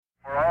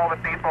the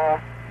people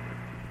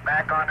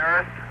back on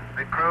Earth,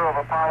 the crew of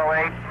Apollo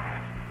 8,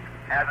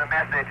 has a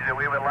message that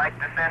we would like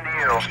to send to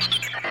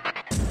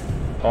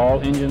you. All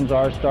engines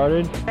are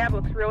started. That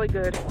looks really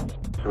good.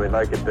 So we'd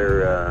like it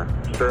to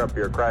stir up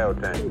your cryo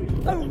tank.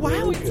 Oh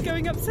wow, it's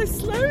going up so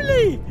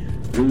slowly.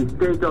 The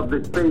state of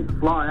the space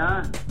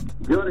flyer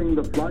during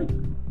the flight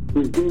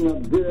is being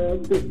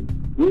observed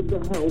with the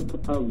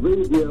help of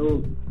radio,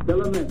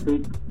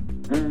 telemetric,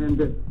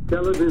 and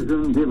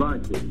television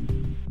devices.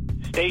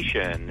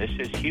 Station, this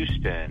is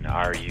Houston.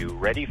 Are you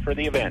ready for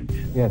the event?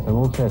 Yes, I'm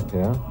all set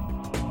here.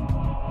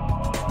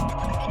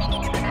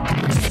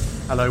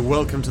 Hello,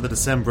 welcome to the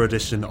December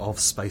edition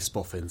of Space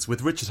Boffins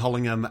with Richard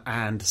Hollingham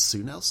and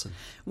Sue Nelson.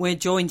 We're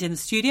joined in the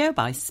studio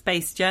by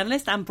space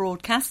journalist and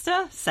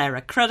broadcaster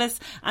Sarah Cruddas,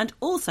 and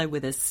also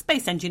with us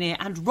space engineer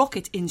and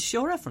rocket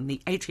insurer from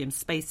the Atrium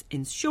Space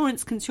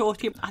Insurance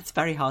Consortium. That's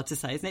very hard to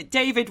say, isn't it?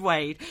 David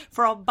Wade,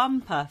 for our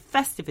bumper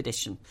festive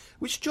edition.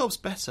 Which job's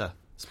better?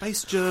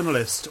 Space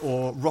journalist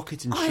or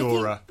rocket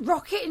insurer? I think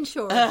rocket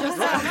insurer.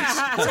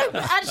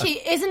 Actually,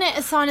 isn't it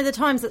a sign of the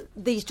times that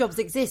these jobs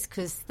exist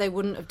because they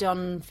wouldn't have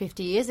done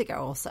 50 years ago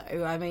or so?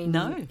 I mean,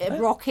 no. A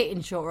rocket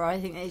insurer,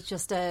 I think it's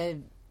just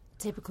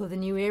typical of the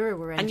new era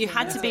we're in. And you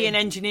had to be an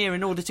engineer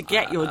in order to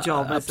get your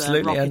job as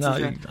absolutely, a rocket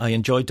and insurer. I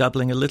enjoy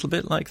dabbling a little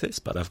bit like this,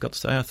 but I've got to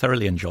say I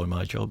thoroughly enjoy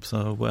my job,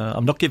 so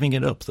I'm not giving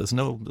it up. There's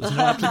no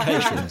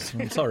applications.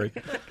 I'm sorry.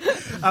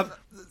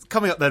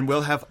 Coming up then,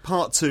 we'll have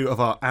part 2 of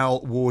our Al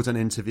Warden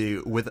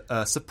interview with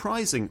a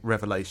surprising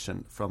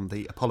revelation from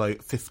the Apollo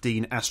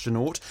 15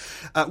 astronaut.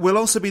 We'll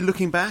also be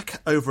looking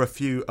back over a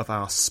few of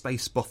our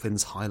Space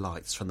Boffins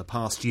highlights from the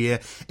past year,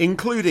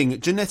 including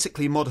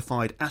genetically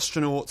modified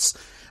astronauts.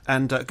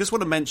 And just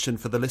want to mention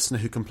for the listener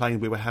who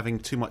complained we were having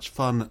too much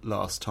fun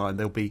last time,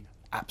 there'll be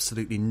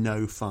absolutely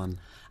no fun.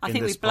 I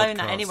think we've blown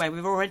that anyway.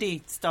 We've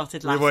already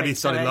started laughing. We've already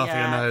started laughing,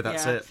 I know,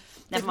 that's it.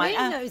 Never mind.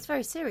 No, it's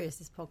very serious,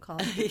 this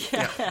podcast.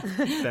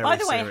 Very By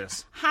the way,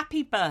 serious.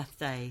 Happy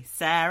birthday,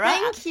 Sarah.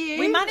 Thank you.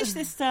 We managed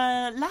this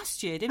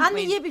last year, didn't and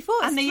we? the year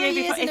before. And the year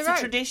before. It's a row.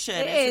 tradition.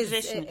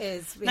 It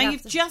is. Now,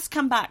 you've just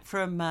come back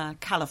from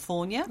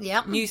California.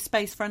 Yep. New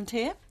Space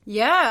Frontier.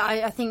 Yeah,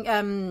 I think,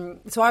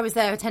 so I was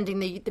there attending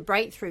the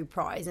Breakthrough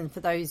Prize, and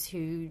for those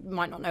who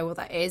might not know what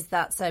that is,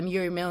 that's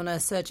Yuri Milner,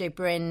 Sergey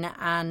Brin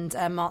and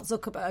Mark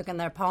Zuckerberg and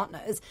their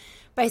partners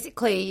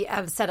basically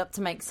have set up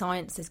to make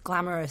science as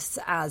glamorous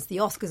as the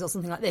Oscars or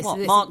something like this. What, so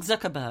this Mark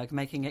Zuckerberg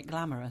making it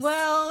glamorous?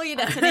 Well, you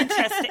know.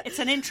 It's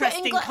an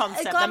interesting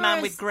concept, the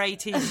man with grey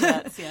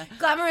T-shirts, yeah.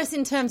 Glamorous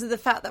in terms of the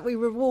fact that we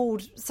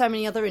reward so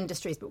many other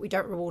industries, but we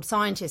don't reward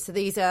scientists. So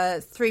these are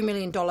 $3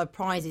 million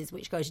prizes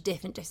which go to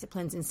different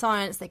disciplines in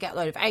science. They get a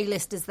load of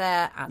A-listers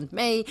there and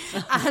me.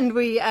 And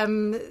we,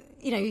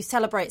 you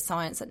celebrate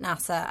science at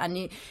NASA.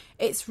 And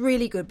it's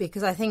really good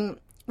because I think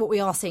what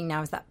we are seeing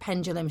now is that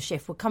pendulum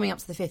shift. We're coming up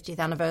to the 50th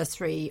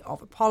anniversary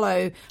of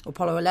Apollo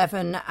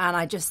 11, and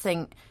I just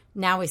think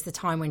now is the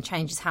time when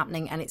change is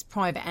happening, and it's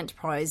private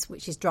enterprise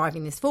which is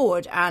driving this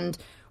forward. And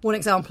one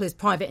example is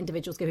private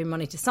individuals giving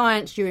money to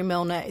science. Yuri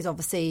Milner is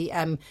obviously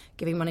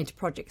giving money to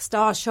Project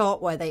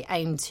Starshot, where they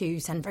aim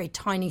to send very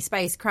tiny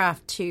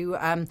spacecraft to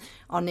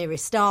our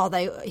nearest star.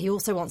 He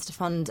also wants to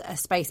fund a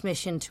space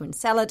mission to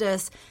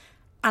Enceladus.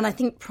 And I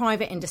think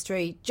private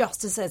industry,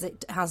 just as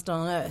it has done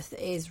on Earth,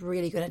 is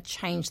really going to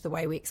change the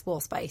way we explore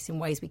space in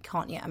ways we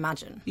can't yet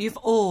imagine. You've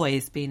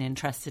always been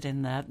interested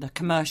in the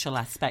commercial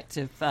aspect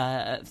of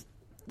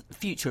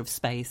future of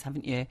space,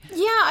 haven't you?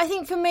 Yeah, I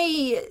think for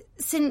me,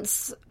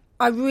 since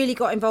I really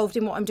got involved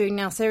in what I'm doing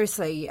now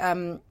seriously,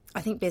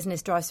 I think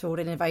business drives forward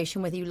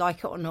innovation, whether you like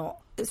it or not.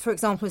 For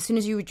example, as soon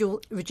as you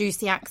reduce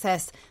the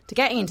access to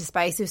getting into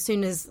space, as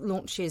soon as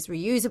launch is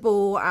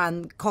reusable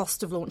and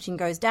cost of launching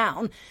goes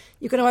down,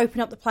 you're going to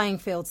open up the playing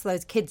field to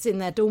those kids in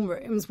their dorm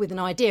rooms with an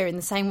idea in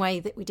the same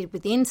way that we did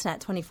with the internet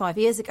 25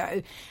 years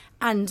ago.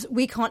 And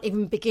we can't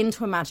even begin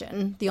to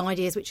imagine the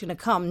ideas which are going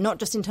to come, not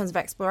just in terms of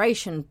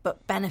exploration,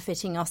 but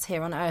benefiting us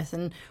here on Earth.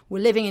 And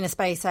we're living in a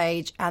space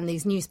age, and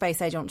these new space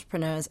age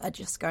entrepreneurs are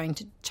just going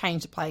to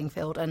change the playing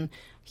field, and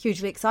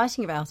hugely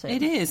exciting about it.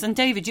 It is. And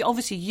David,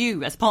 obviously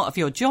you, as part of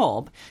your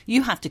job,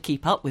 you have to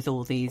keep up with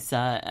all these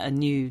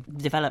new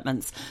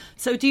developments.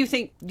 So do you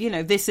think,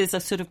 this is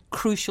a sort of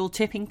crucial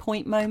tipping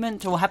point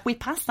moment, or have we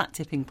passed that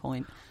tipping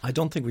point? I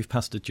don't think we've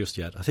passed it just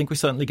yet. I think we're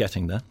certainly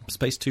getting there.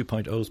 Space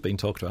 2.0 has been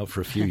talked about for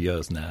a few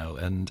years now,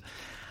 and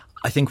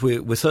I think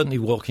we're certainly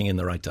walking in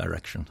the right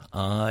direction.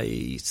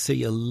 I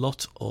see a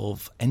lot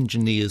of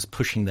engineers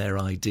pushing their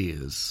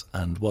ideas,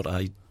 and what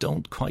I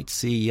don't quite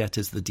see yet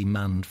is the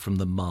demand from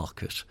the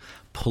market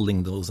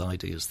pulling those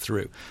ideas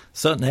through.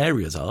 Certain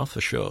areas are, for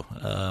sure.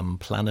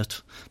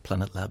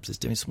 Planet Labs is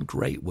doing some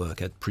great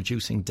work at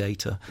producing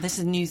data. This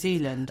is New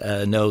Zealand?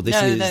 No, this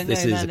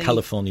is a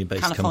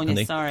California-based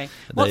company. Sorry.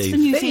 What's the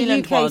New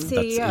Zealand one?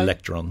 That's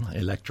Electron.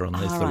 Electron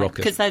is the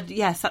rocket.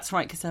 Yes, that's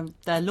right, because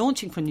they're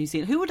launching from New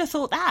Zealand. Who would have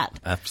thought that?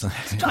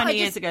 Absolutely. 20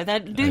 years ago. They're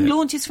doing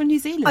launches from New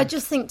Zealand. I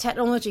just think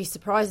technology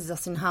surprises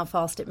us in how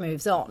fast it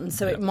moves on.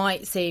 So it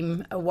might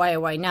seem a way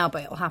away now,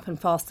 but it'll happen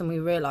faster than we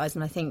realise.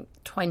 And I think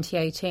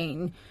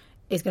 2018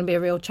 is going to be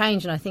a real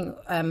change. And I think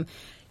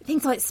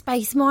things like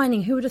space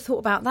mining, who would have thought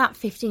about that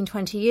 15,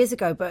 20 years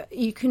ago? But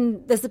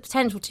there's the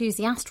potential to use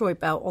the asteroid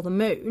belt or the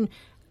moon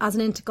as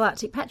an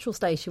intergalactic petrol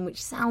station,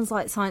 which sounds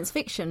like science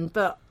fiction.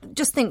 But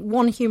just think,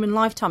 one human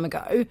lifetime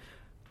ago,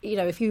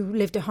 if you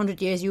lived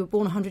 100 years, you were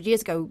born 100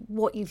 years ago,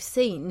 what you've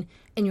seen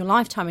in your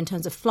lifetime in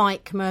terms of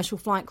flight, commercial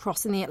flight,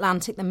 crossing the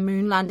Atlantic, the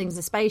moon landings,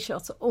 the space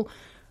shuttle,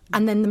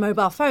 and then the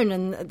mobile phone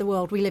and the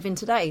world we live in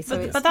today.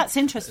 But that's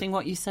interesting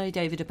what you say,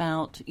 David,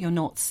 about you're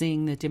not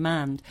seeing the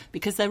demand,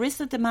 because there is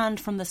the demand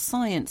from the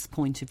science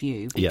point of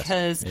view,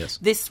 because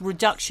this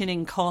reduction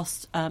in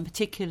cost,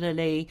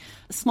 particularly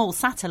small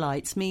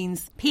satellites,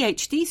 means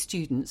PhD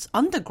students,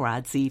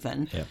 undergrads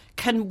even,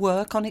 can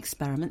work on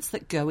experiments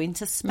that go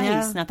into space.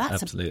 Yeah. Now,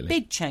 that's a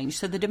big change.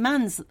 So the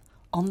demand's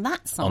on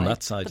that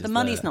side, but the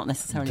money's not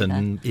necessarily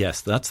there. Yes,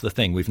 that's the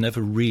thing. We've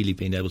never really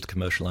been able to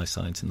commercialise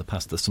science in the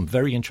past. There's some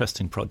very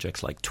interesting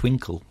projects like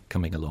Twinkle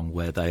coming along,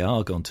 where they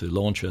are going to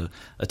launch a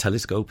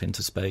telescope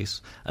into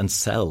space and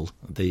sell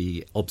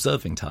the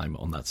observing time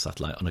on that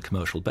satellite on a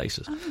commercial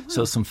basis. Oh, wow.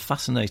 So some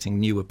fascinating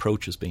new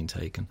approaches being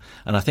taken.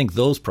 And I think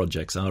those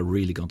projects are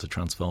really going to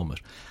transform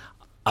it.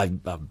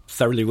 I'm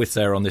thoroughly with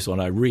Sarah on this one.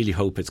 I really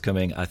hope it's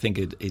coming. I think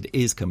it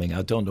is coming.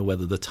 I don't know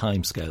whether the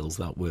timescales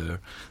that we're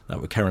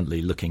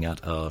currently looking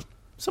at are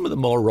some of the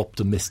more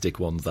optimistic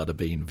ones that are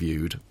being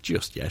viewed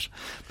just yet.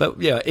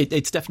 But yeah,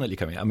 it's definitely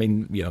coming. I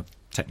mean,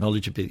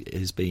 technology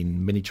is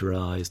being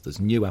miniaturized.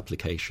 There's new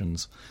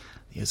applications.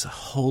 There's a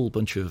whole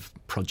bunch of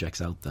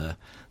projects out there.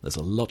 There's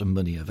a lot of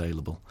money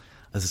available.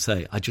 As I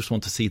say, I just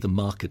want to see the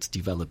markets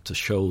develop to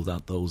show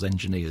that those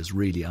engineers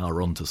really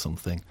are onto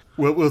something.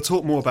 We'll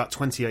talk more about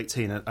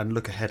 2018 and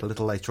look ahead a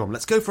little later on.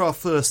 Let's go for our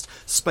first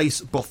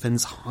Space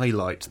Boffins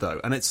highlight, though.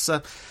 And it's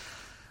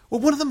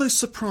one of the most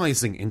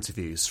surprising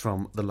interviews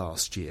from the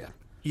last year.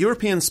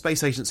 European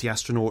Space Agency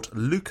astronaut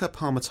Luca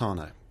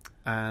Parmitano.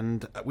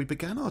 And we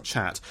began our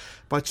chat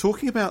by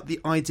talking about the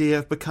idea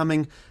of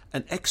becoming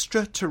an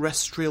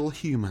extraterrestrial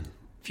human.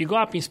 If you go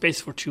up in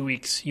space for 2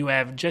 weeks, you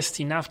have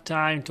just enough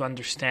time to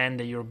understand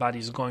that your body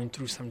is going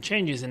through some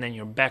changes, and then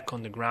you're back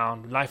on the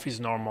ground. Life is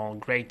normal,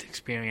 great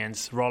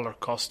experience, roller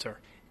coaster.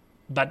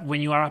 But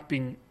when you are up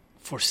in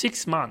for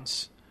 6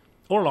 months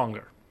or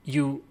longer,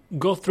 you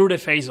go through the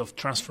phase of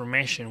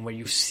transformation where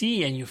you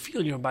see and you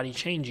feel your body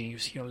changing. You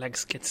see your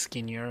legs get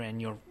skinnier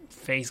and your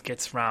face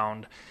gets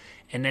round.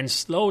 And then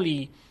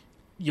slowly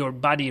your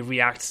body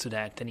reacts to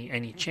that, and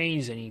it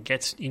changes and it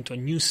gets into a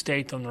new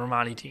state of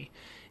normality.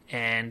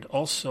 And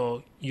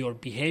also your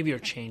behavior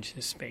changes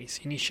in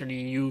space.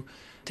 Initially, you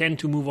tend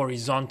to move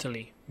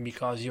horizontally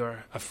because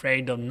you're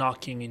afraid of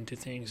knocking into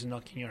things,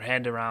 knocking your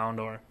head around,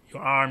 or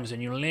your arms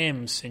and your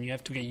limbs, and you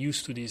have to get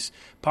used to these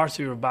parts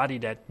of your body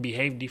that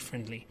behave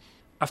differently.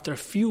 After a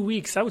few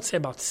weeks, I would say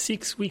about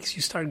 6 weeks,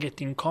 you start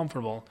getting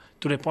comfortable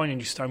to the point that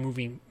you start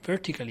moving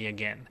vertically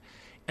again.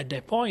 At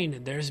that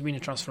point, there's been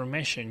a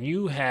transformation.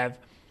 You have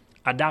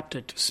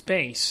adapted to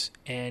space,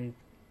 and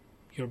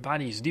your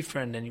body is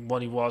different than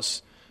what it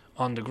was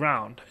on the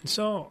ground. And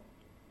so,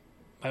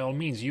 by all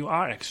means, you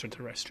are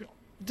extraterrestrial.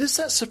 Does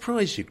that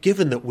surprise you,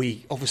 given that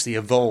we obviously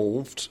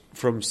evolved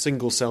from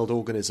single-celled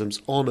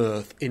organisms on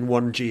Earth in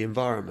 1G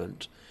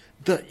environment,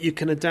 that you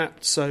can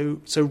adapt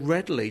so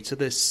readily to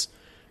this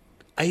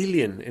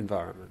alien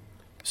environment?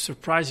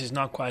 Surprise is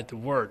not quite the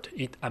word.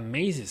 It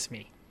amazes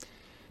me.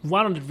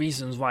 One of the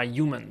reasons why the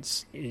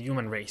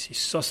human race is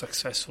so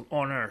successful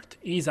on Earth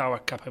is our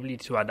capability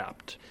to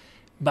adapt.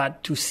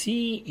 But to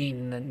see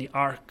in the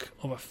arc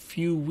of a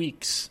few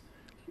weeks,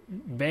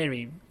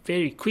 very,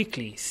 very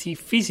quickly, see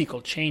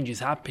physical changes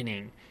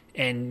happening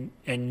and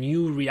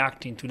you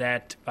reacting to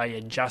that by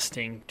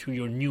adjusting to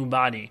your new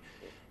body,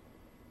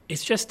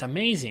 it's just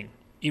amazing.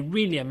 It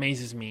really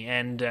amazes me.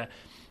 And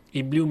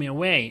it blew me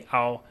away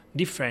how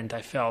different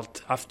I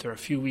felt after a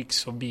few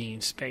weeks of being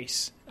in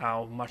space,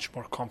 how much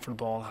more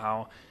comfortable,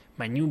 how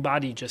my new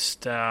body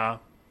just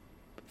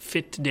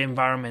fit the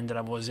environment that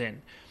I was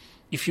in.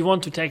 If you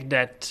want to take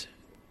that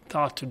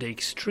thought to the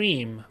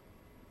extreme,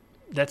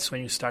 that's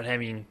when you start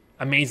having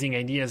amazing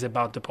ideas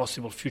about the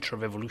possible future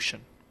of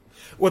evolution.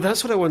 Well,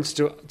 that's what I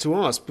wanted to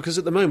ask, because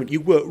at the moment you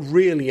work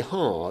really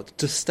hard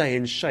to stay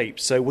in shape.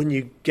 So when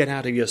you get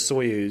out of your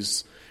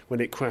Soyuz,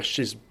 when it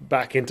crashes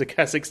back into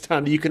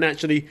Kazakhstan,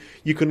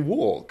 you can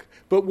walk.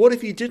 But what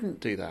if you didn't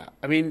do that?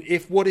 I mean,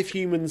 what if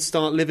humans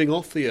start living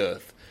off the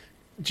Earth?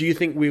 Do you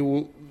think we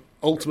will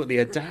ultimately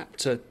adapt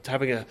to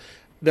having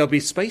there'll be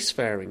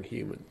spacefaring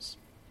humans?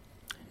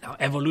 Now,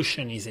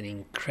 evolution is an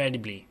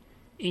incredibly,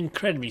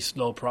 incredibly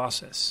slow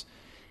process.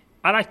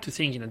 I like to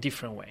think in a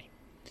different way.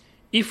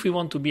 If we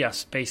want to be a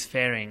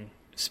spacefaring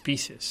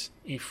species,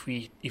 if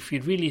we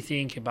really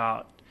think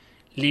about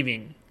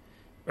leaving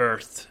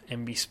Earth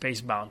and be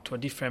spacebound to a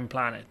different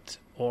planet,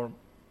 or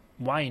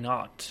why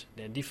not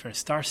a different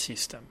star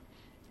system,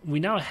 we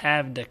now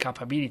have the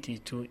capability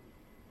to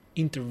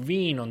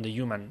intervene on the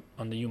human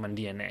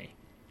DNA.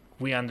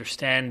 We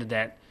understand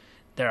that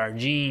there are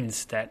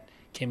genes that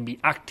can be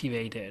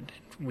activated.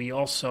 We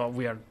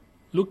are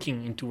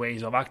looking into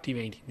ways of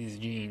activating these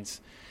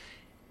genes.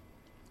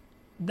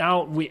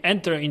 now we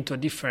enter into a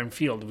different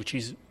field, which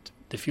is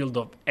the field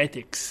of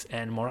ethics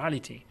and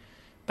morality.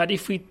 But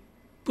if we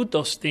put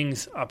those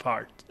things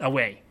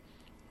away,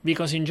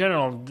 because in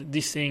general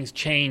these things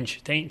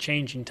change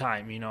in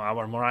time,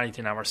 our morality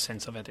and our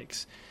sense of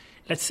ethics.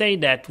 Let's say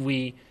that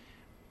we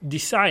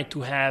decide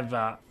to have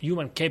a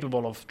human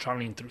capable of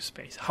traveling through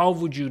space. How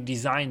would you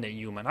design the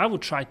human? I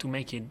would try to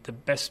make it the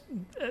best,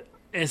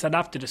 as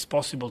adapted as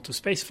possible to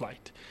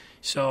spaceflight.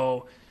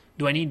 So,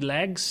 do I need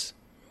legs?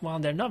 Well,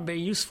 they're not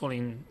very useful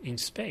in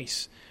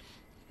space.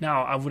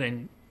 Now, I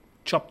wouldn't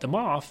chop them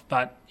off,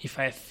 but if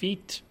I have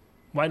feet,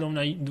 why don't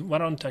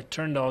I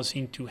turn those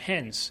into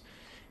hands?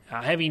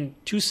 Having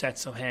 2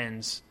 sets of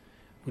hands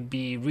would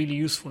be really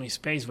useful in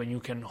space when you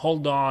can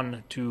hold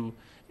on to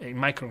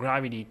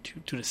microgravity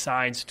to the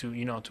sides, to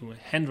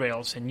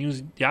handrails, and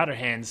use the other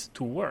hands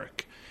to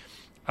work.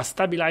 A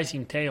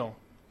stabilizing tail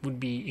would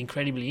be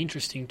incredibly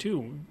interesting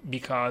too,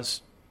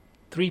 because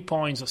 3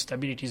 points of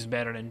stability is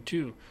better than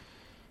 2.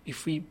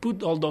 If we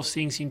put all those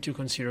things into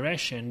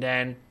consideration,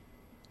 then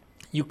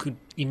you could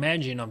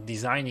imagine of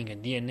designing a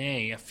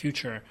DNA, a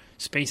future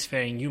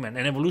spacefaring human,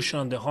 an evolution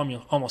of the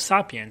Homo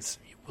sapiens.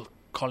 You will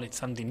call it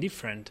something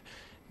different,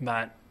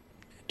 but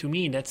to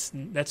me that's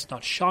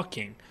not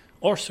shocking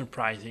or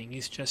surprising.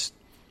 It's just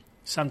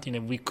something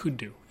that we could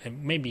do,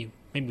 and maybe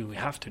we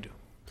have to do.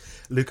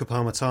 Luca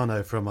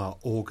Parmitano from our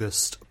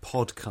August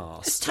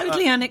podcast. It's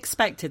totally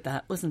unexpected,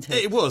 that, wasn't it?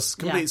 It was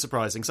completely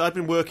surprising. So I've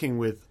been working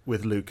with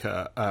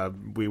Luca.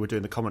 We were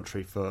doing the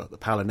commentary for the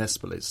Paolo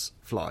Nespoli's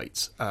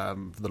flight, for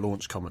the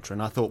launch commentary,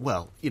 and I thought,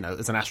 well,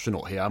 there's an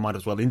astronaut here, I might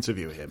as well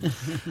interview him.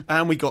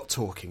 And we got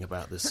talking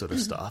about this sort of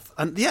stuff.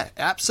 And yeah,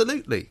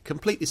 absolutely,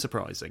 completely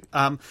surprising.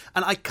 And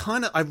I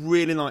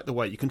really like the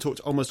way you can talk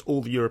to almost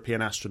all the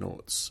European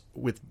astronauts,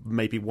 with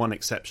maybe one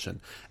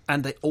exception,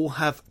 and they all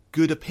have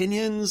good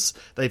opinions.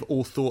 They've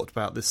all thought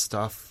about this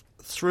stuff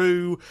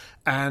through,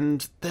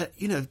 and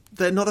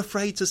they're not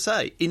afraid to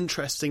say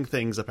interesting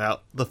things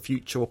about the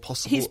future or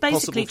possible. He's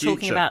basically possible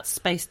talking about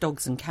space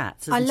dogs and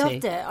cats, isn't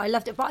he? I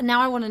loved it, but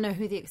now I want to know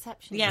who the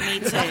exception is. Yeah, me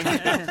too.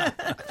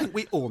 I think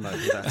we all know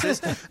who that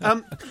is.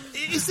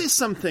 Is this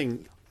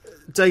something,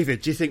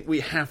 David, do you think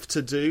we have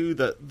to do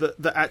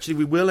that actually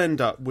we will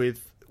end up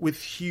with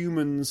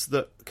humans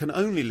that can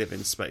only live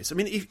in space? I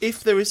mean,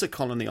 if there is a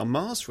colony on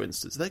Mars, for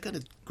instance, they're going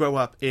to grow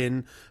up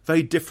in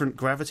very different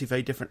gravity,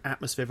 very different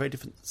atmosphere, very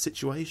different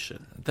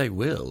situation. They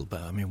will,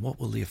 but I mean, what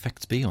will the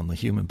effects be on the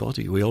human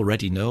body? We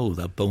already know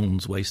that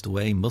bones waste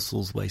away,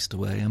 muscles waste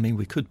away. I mean,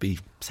 we could be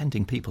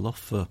sending people off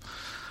for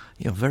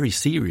very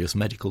serious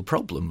medical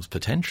problems,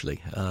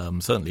 potentially,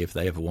 certainly if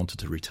they ever wanted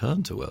to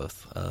return to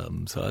Earth.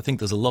 So I think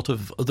there's a lot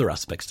of other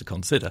aspects to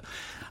consider.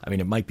 I mean,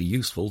 it might be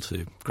useful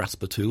to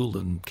grasp a tool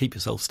and keep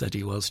yourself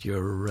steady whilst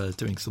you're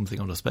doing something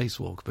on a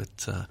spacewalk,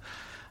 but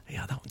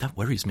that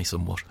worries me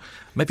somewhat.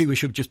 Maybe we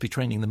should just be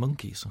training the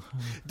monkeys.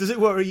 Does it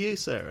worry you,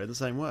 Sarah, in the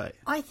same way?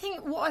 I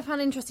think what I found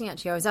interesting,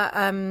 actually, I was at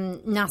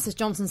NASA's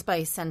Johnson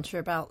Space Center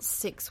about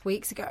 6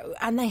 weeks ago,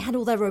 and they had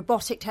all their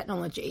robotic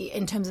technology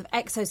in terms of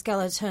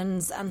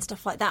exoskeletons and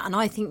stuff like that. And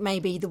I think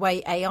maybe the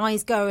way AI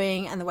is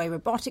going and the way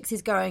robotics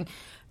is going,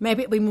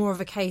 maybe it'll be more of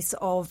a case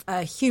of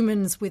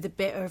humans with a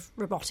bit of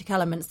robotic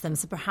elements to them.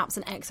 So perhaps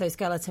an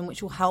exoskeleton,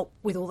 which will help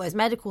with all those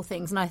medical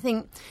things. And I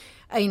think,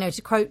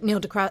 to quote Neil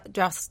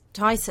deGrasse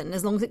Tyson,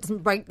 as long as it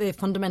doesn't break the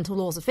fundamental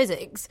laws of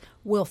physics,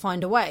 we'll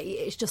find a way.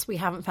 It's just we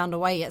haven't found a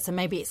way yet. So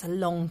maybe it's a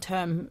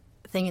long-term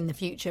thing in the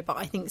future. But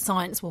I think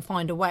science will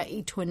find a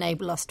way to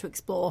enable us to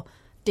explore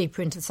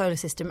deeper into the solar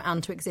system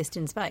and to exist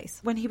in space.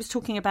 When he was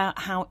talking about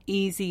how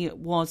easy it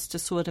was to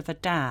sort of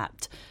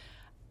adapt,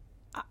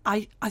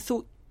 I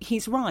thought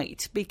he's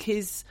right,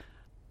 because,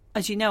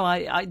 as you know,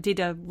 I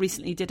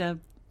recently did a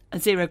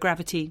zero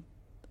gravity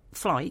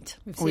flight,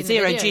 or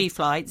zero G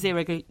flight,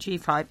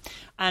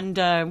 and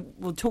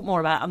we'll talk more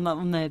about it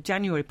on the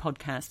January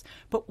podcast.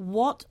 But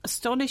what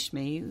astonished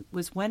me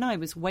was when I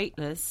was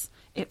weightless,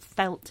 it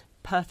felt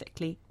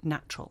perfectly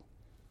natural.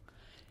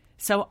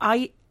 So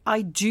I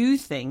do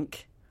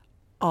think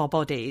our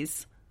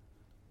bodies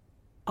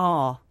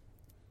are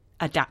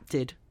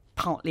adapted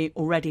partly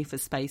already for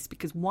space,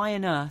 because why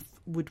on earth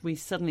would we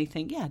suddenly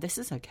think, yeah, this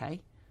is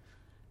okay?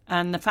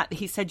 And the fact that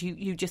he said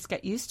you just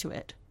get used to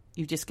it.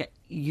 You just get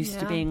used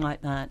to being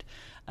like that.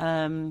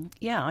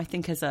 I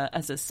think as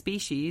a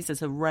species,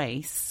 as a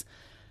race,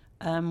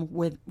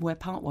 we're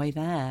partway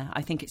there.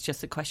 I think it's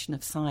just a question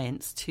of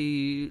science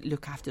to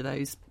look after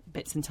those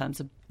bits in terms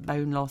of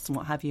bone loss and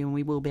what have you, and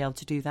we will be able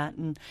to do that,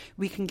 and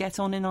we can get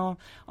on in our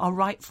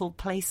rightful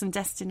place and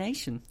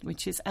destination,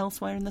 which is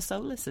elsewhere in the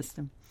solar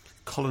system.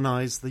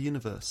 Colonise the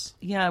universe.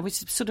 Yeah, we're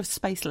sort of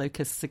space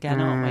locusts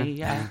again, aren't we?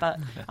 Yeah, but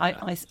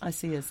I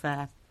see us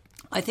there.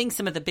 I think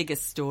some of the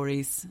biggest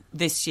stories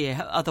this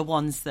year are the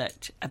ones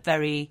that are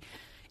very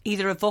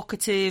either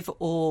evocative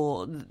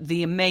or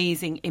the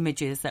amazing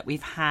images that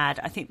we've had.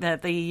 I think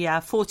that the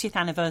 40th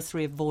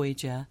anniversary of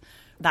Voyager,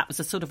 that was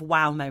a sort of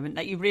wow moment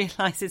that you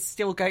realise is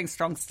still going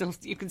strong. Still,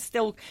 you can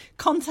still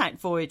contact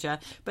Voyager.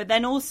 But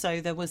then also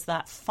there was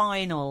that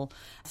final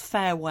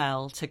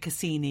farewell to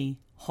Cassini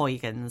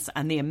Huygens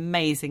and the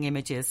amazing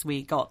images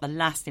we got, the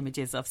last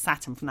images of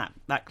Saturn from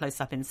that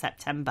close-up in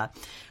September,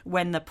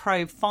 when the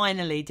probe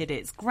finally did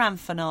its grand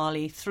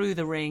finale through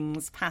the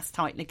rings, past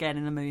Titan again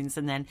in the moons,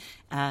 and then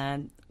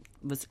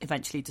was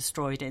eventually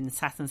destroyed in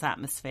Saturn's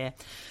atmosphere.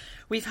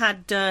 We've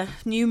had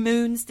new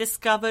moons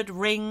discovered,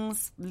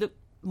 rings,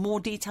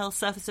 more detailed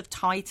surface of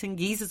Titan,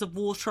 geysers of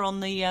water on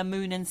the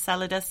moon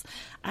Enceladus.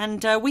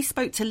 And we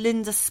spoke to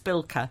Linda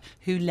Spilker,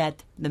 who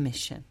led the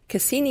mission.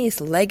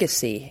 Cassini's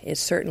legacy is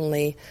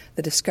certainly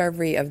the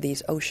discovery of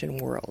these ocean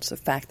worlds, the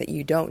fact that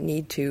you don't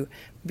need to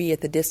be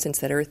at the distance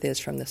that Earth is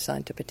from the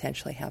sun to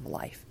potentially have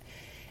life.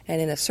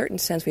 And in a certain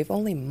sense, we've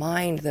only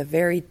mined the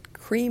very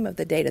cream of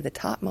the data, the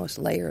topmost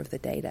layer of the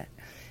data.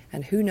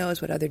 And who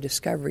knows what other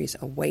discoveries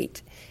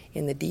await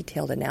in the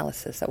detailed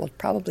analysis that will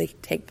probably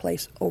take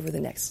place over the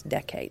next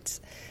decades.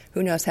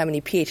 Who knows how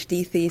many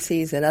PhD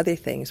theses and other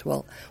things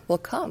will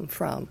come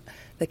from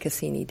the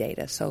Cassini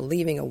data, so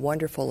leaving a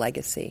wonderful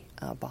legacy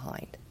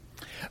behind.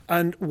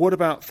 And what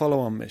about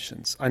follow-on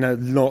missions? I know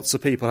lots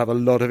of people have a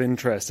lot of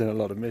interest in a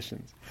lot of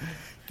missions.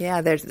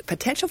 Yeah, there's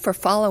potential for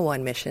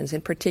follow-on missions.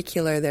 In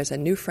particular, there's a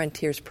New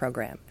Frontiers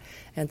program,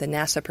 and the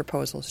NASA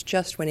proposals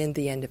just went in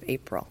the end of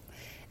April.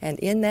 And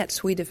in that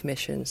suite of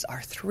missions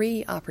are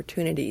 3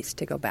 opportunities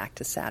to go back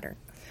to Saturn.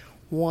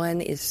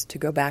 One is to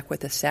go back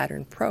with a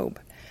Saturn probe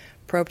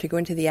to go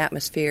into the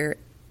atmosphere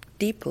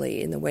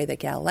deeply in the way that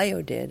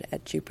Galileo did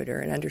at Jupiter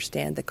and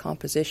understand the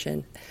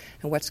composition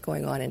and what's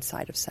going on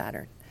inside of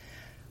Saturn.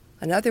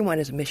 Another one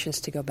is missions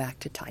to go back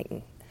to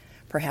Titan,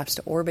 perhaps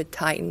to orbit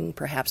Titan,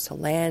 perhaps to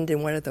land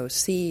in one of those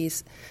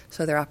seas.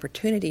 So there are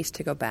opportunities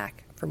to go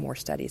back for more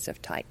studies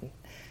of Titan.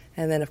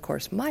 And then, of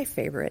course, my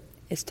favorite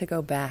is to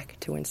go back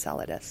to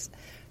Enceladus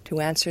to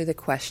answer the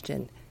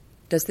question,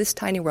 does this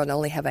tiny world not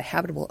only have a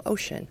habitable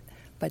ocean,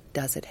 but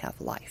does it have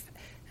life?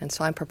 And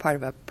so I'm part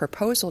of a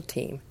proposal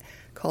team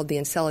called the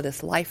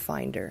Enceladus Life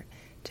Finder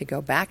to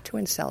go back to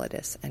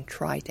Enceladus and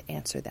try to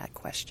answer that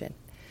question.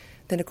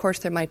 Then, of course,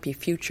 there might be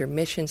future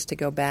missions to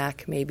go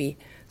back. Maybe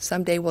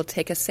someday we'll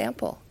take a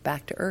sample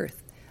back to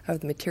Earth of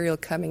the material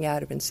coming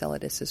out of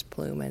Enceladus's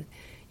plume and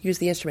use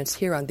the instruments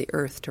here on the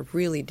Earth to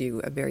really do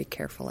a very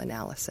careful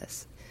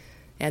analysis.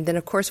 And then,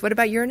 of course, what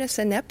about Uranus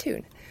and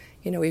Neptune?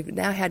 You know, we've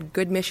now had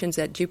good missions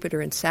at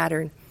Jupiter and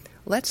Saturn.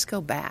 Let's go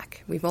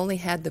back. We've only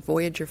had the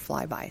Voyager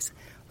flybys.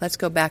 Let's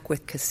go back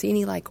with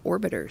Cassini-like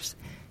orbiters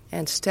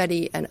and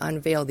study and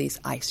unveil these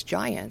ice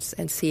giants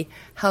and see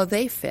how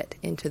they fit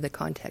into the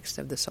context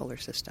of the solar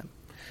system.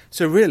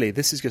 So really,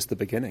 this is just the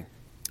beginning.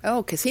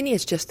 Oh, Cassini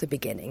is just the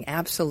beginning,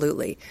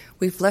 absolutely.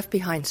 We've left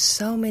behind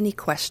so many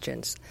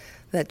questions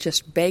that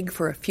just beg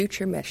for a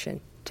future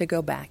mission to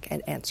go back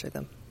and answer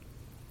them.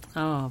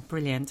 Oh,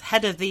 brilliant.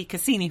 Head of the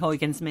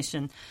Cassini-Huygens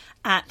mission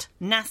at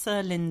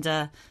NASA,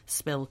 Linda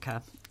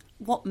Spilker.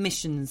 What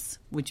missions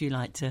would you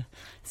like to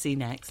see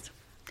next?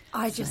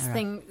 I just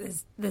think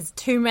there's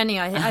too many.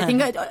 I think,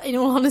 in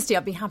all honesty,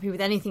 I'd be happy with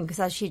anything because,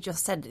 as she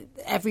just said,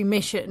 every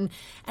mission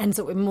ends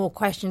up with more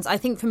questions. I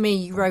think for me,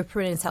 Europa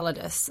and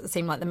Enceladus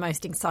seem like the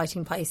most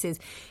exciting places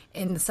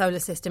in the solar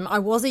system. I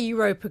was a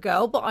Europa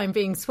girl, but I'm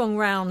being swung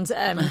round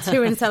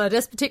to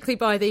Enceladus, particularly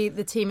by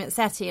the team at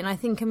SETI. And I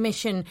think a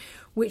mission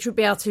which would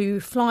be able to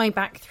fly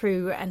back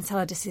through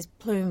Enceladus's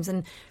plumes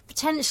and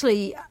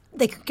potentially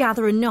they could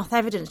gather enough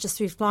evidence just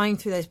through flying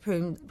through those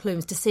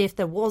plumes to see if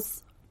there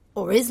was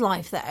or is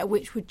life there,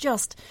 which would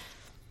just,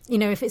 you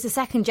know, if it's a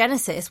second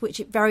Genesis, which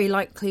it very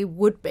likely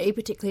would be,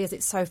 particularly as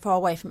it's so far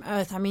away from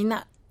Earth, I mean,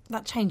 that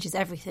changes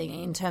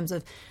everything in terms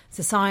of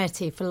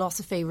society,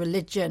 philosophy,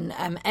 religion,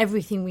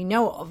 everything we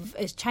know of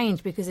has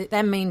changed because it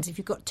then means if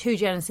you've got 2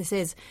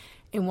 Genesises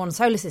in one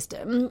solar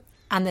system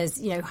and there's,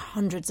 you know,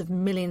 hundreds of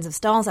millions of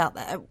stars out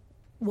there,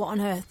 what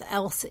on earth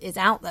else is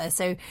out there?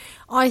 So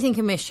I think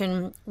a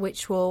mission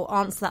which will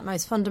answer that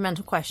most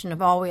fundamental question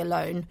of are we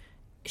alone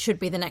should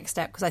be the next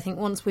step, because I think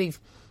once we've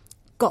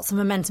got some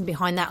momentum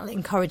behind that, it'll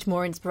encourage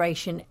more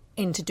inspiration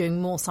into doing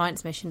more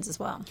science missions as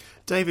well.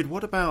 David,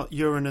 what about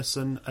Uranus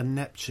and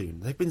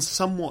Neptune? They've been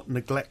somewhat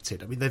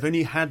neglected. I mean, they've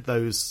only had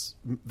those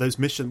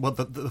missions, well,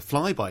 the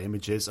flyby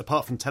images,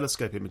 apart from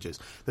telescope images,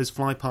 those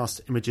fly-past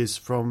images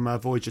from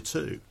Voyager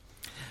 2.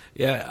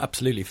 Yeah,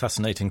 absolutely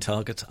fascinating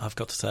target, I've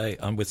got to say.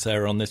 I'm with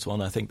Sarah on this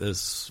one. I think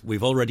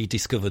we've already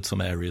discovered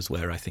some areas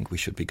where I think we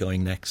should be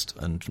going next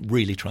and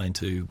really trying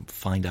to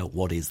find out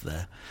what is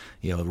there.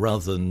 You know,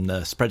 rather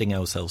than spreading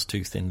ourselves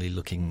too thinly,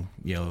 looking,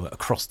 you know,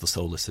 across the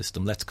solar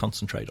system, let's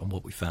concentrate on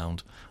what we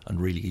found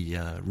and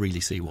really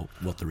see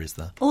what there is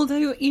there.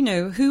 Although, you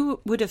know, who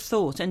would have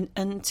thought, and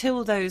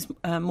until those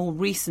more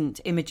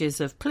recent images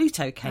of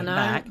Pluto came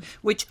back,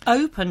 which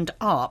opened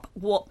up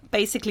what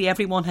basically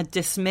everyone had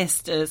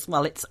dismissed as,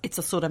 well, it's it's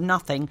a sort of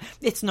nothing.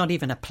 It's not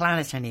even a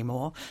planet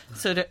anymore,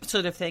 sort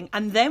of thing.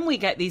 And then we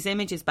get these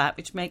images back,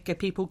 which make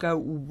people go,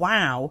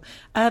 "Wow!"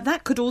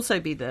 That could also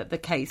be the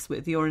case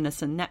with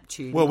Uranus and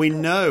Neptune. Well, we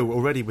know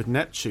already with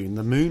Neptune,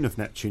 the moon of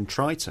Neptune,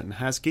 Triton,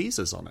 has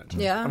geysers on it.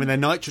 Yeah. I mean, they're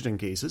nitrogen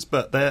geysers,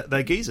 but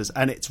they're geysers,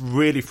 and it's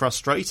really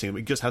frustrating.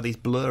 We just have these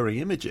blurry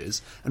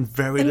images and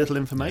very little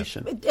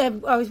information. I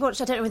don't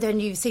know whether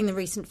you've seen the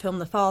recent film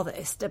The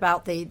Farthest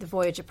about the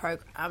Voyager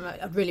program.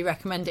 I'd really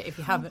recommend it if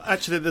you haven't.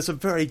 Actually, there's a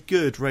very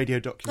good radio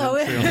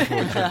documentary on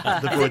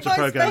the Voyager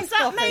program.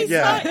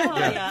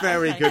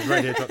 Very good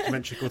radio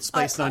documentary called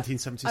Space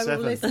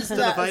 1977.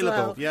 Still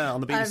available,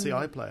 on the BBC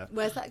iPlayer.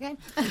 Where's that again?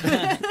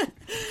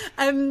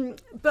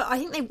 But I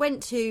think they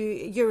went to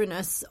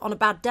Uranus on a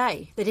bad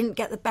day. They didn't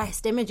get the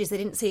best images. They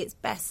didn't see its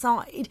best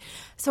side.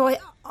 So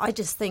I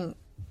just think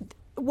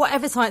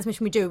whatever science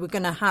mission we do, we're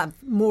going to have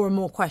more and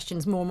more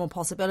questions, more and more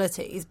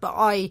possibilities. But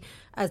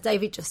as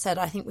David just said,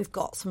 I think we've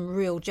got some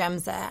real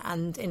gems there.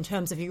 And in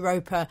terms of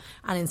Europa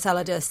and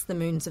Enceladus, the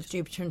moons of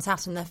Jupiter and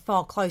Saturn, they're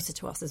far closer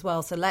to us as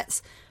well. So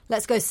let's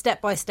go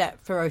step by step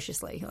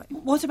ferociously.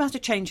 What about a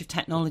change of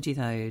technology,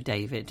 though,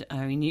 David?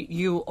 I mean,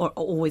 you are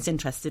always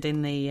interested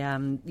in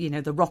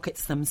the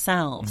rockets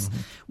themselves. Mm-hmm.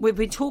 We've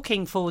been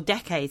talking for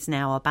decades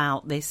now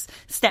about this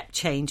step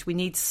change. We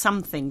need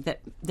something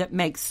that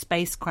makes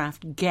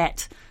spacecraft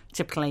get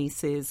to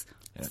places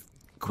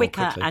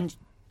quicker and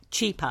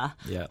cheaper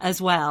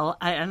as well,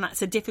 and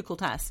that's a difficult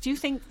task. Do you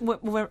think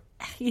we're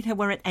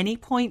at any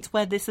point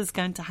where this is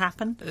going to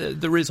happen?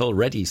 There is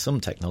already some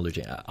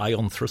technology.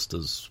 Ion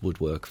thrusters would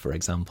work, for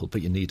example,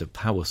 but you need a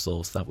power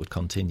source that would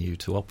continue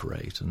to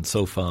operate. And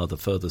so far, the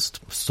furthest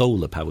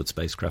solar-powered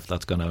spacecraft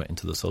that's gone out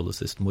into the solar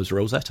system was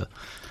Rosetta.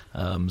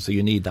 So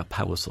you need that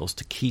power source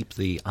to keep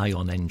the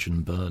ion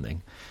engine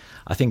burning.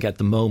 I think at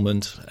the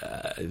moment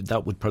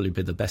that would probably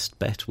be the best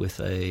bet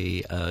with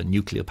a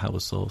nuclear power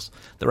source.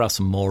 There are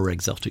some more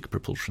exotic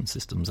propulsion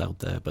systems out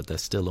there, but they're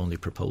still only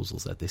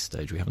proposals at this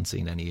stage. We haven't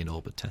seen any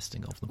in-orbit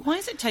testing of them. Why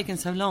has it taken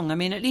so long? I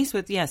mean, at least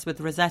with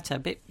Rosetta,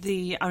 but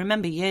I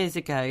remember years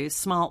ago,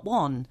 Smart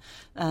 1,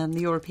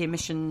 the European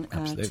mission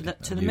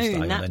to the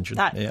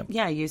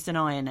moon, used an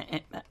ion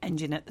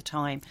engine at the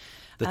time.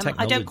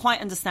 I don't quite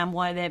understand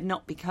why they've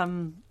not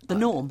become the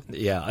norm.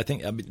 I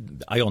think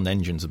ion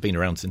engines have been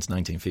around since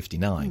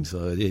 1959,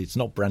 so it's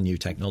not brand new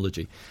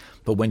technology.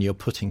 But when you're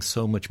putting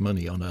so much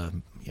money on a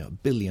 $1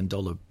 billion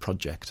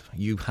project,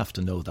 you have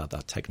to know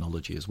that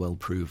technology is well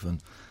proven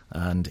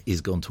and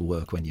is going to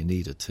work when you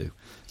need it to.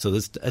 So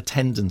there's a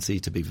tendency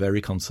to be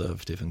very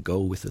conservative and go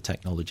with the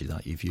technology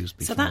that you've used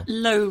before. So that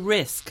low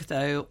risk,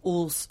 though,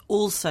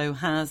 also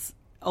has,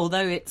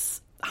 although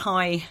it's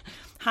high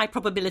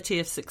probability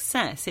of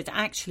success, it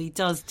actually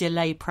does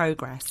delay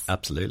progress.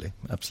 Absolutely.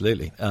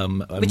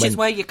 Which is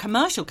where your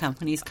commercial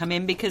companies come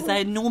in, because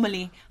they're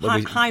normally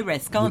high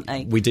risk, aren't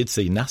they? We did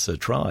see NASA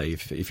try.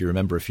 If you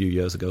remember a few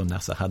years ago,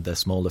 NASA had their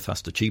smaller,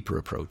 faster, cheaper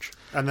approach.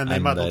 And then they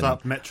muddled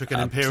up Metric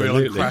and Imperial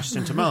and crashed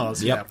into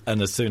Mars. Yep.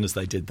 And as soon as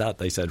they did that,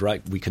 they said,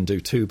 right, we can do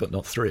 2 but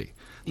not 3.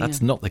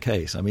 That's not the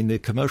case. I mean, the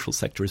commercial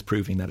sector is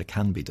proving that it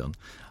can be done.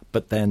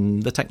 But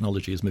then the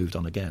technology has moved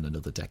on again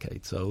another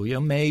decade. So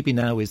maybe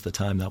now is the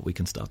time that we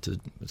can start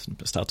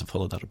to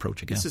follow that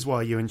approach again. This is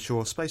why you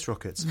insure space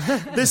rockets.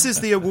 This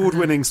is the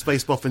award-winning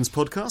Space Boffins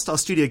podcast. Our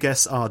studio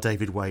guests are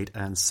David Wade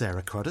and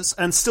Sarah Cruddas.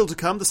 And still to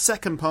come, the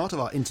second part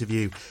of our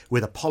interview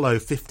with Apollo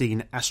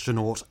 15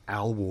 astronaut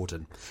Al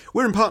Worden.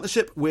 We're in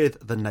partnership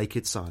with The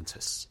Naked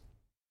Scientists.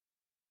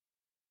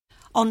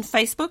 On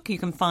Facebook, you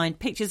can find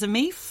pictures of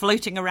me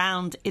floating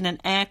around in an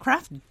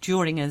aircraft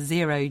during a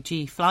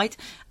zero-G flight.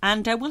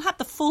 And we'll have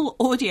the full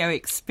audio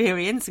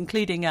experience,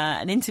 including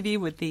an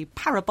interview with the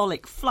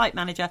parabolic flight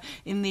manager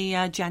in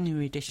the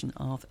January edition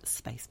of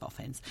Space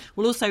Boffins.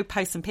 We'll also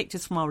post some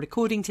pictures from our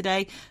recording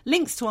today,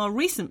 links to our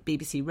recent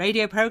BBC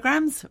radio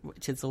programmes,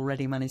 which has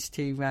already managed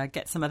to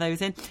get some of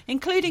those in,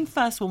 including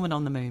First Woman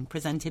on the Moon,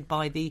 presented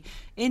by the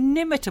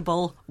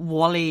inimitable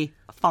Wally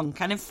Funk.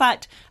 And in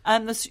fact,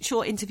 the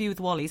short interview with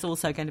Wally is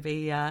also going to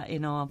be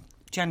in our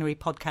January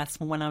podcast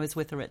from when I was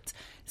with her at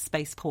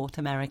Spaceport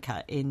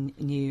America in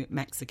New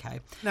Mexico.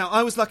 Now,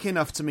 I was lucky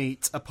enough to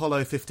meet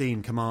Apollo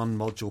 15 Command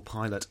Module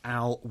pilot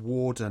Al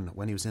Worden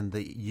when he was in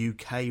the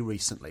UK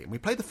recently. And we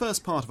played the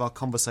first part of our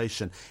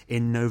conversation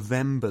in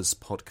November's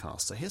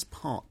podcast. So here's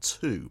part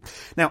 2.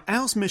 Now,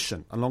 Al's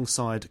mission,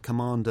 alongside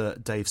Commander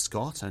Dave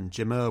Scott and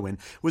Jim Irwin,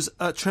 was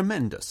a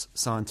tremendous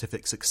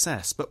scientific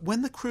success. But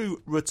when the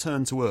crew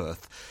returned to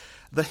Earth,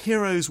 the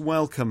hero's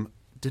welcome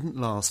didn't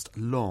last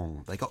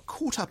long. They got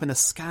caught up in a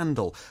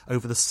scandal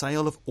over the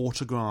sale of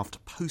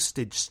autographed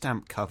postage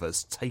stamp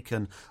covers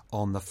taken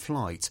on the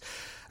flight.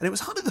 And it was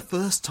hardly the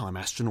first time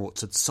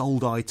astronauts had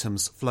sold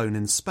items flown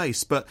in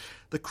space, but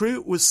the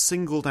crew was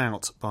singled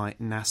out by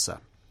NASA.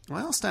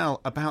 I asked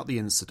Al about the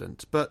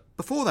incident, but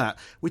before that,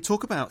 we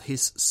talk about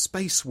his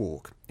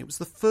spacewalk. It was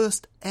the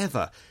first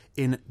ever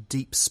in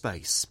deep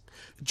space.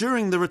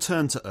 During the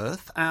return to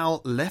Earth,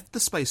 Al left the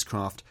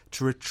spacecraft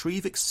to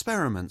retrieve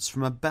experiments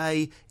from a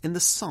bay in the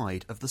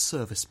side of the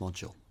service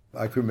module.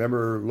 I can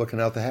remember looking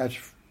out the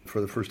hatch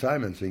for the first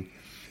time and saying,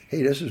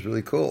 hey, this is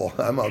really cool.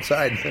 I'm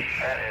outside. That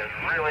is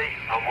really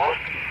a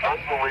most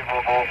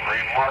unbelievable,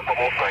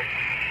 remarkable thing.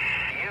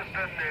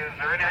 Houston, is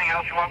there anything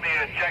else you want me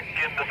to check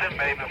in the sim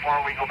bay before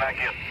we go back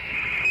in?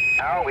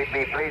 Al, we'd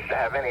be pleased to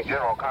have any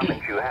general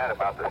comments you had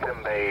about the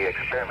sim bay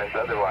experiments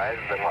otherwise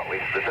than what we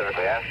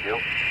specifically asked you.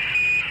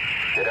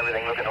 Did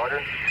everything look in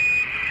order?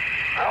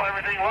 Well,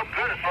 everything looked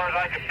good as far as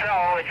I could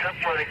tell,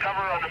 except for the cover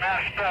on the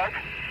mast stud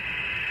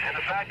and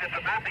the fact that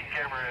the mapping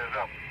camera is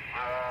up.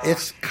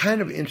 It's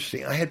kind of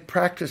interesting. I had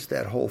practiced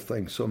that whole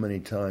thing so many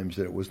times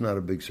that it was not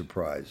a big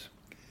surprise.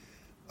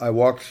 I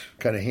walked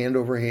kind of hand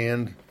over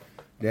hand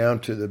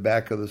down to the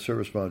back of the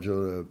service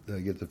module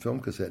to get the film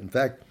cassette. In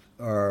fact,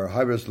 our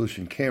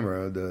high-resolution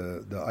camera,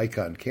 the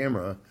Icon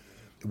camera,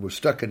 it was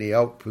stuck in the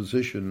out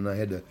position, and I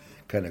had to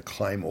kind of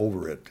climb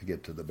over it to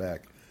get to the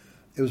back.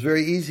 It was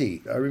very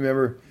easy. I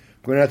remember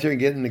going out there and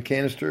getting the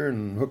canister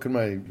and hooking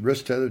my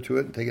wrist tether to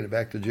it and taking it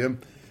back to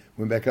Jim.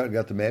 Went back out and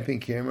got the mapping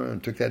camera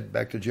and took that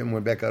back to Jim.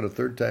 Went back out a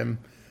third time,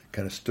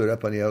 kind of stood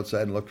up on the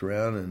outside and looked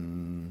around,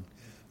 and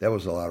that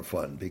was a lot of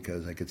fun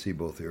because I could see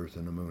both the Earth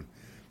and the Moon.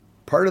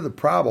 Part of the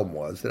problem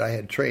was that I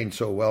had trained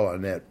so well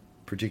on that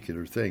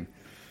particular thing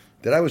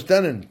that I was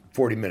done in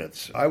 40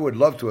 minutes. I would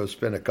love to have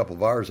spent a couple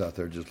of hours out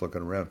there just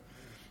looking around.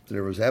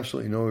 There was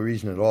absolutely no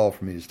reason at all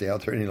for me to stay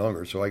out there any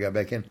longer, so I got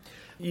back in.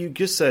 You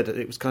just said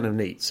it was kind of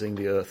neat seeing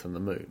the Earth and the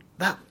Moon.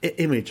 That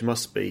image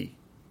must be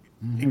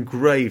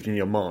engraved in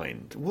your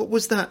mind. What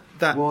was that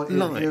like?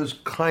 It was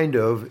kind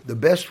of, the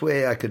best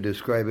way I could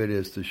describe it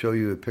is to show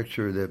you a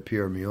picture that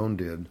Pierre Millon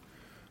did.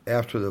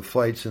 After the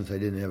flight, since I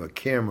didn't have a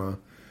camera,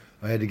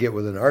 I had to get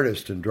with an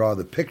artist and draw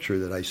the picture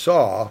that I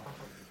saw.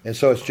 And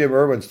so it's Jim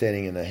Irwin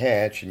standing in the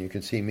hatch, and you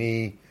can see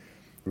me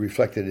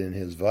reflected in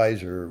his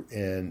visor,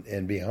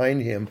 and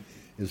behind him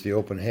is the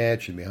open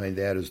hatch, and behind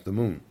that is the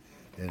moon.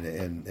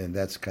 And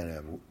that's kind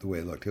of the way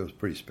it looked. It was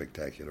pretty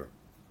spectacular.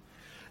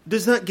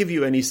 Does that give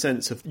you any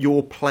sense of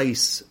your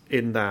place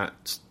in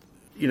that,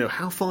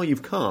 how far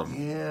you've come?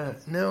 Yeah,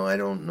 no, I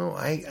don't know.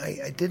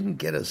 I didn't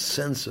get a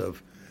sense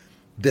of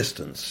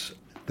distance.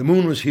 The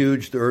moon was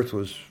huge. The Earth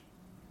was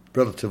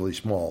relatively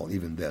small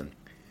even then.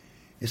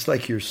 It's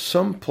like you're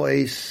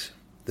someplace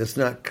that's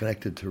not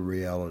connected to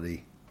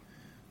reality.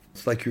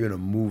 It's like you're in a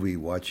movie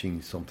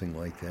watching something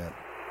like that.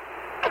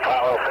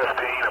 Apollo 15,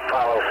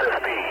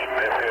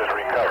 this is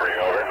recovery,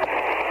 over.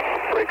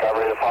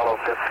 Recovery, Apollo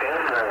 15,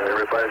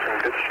 everybody's in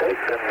good shape,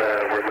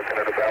 and we're looking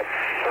at about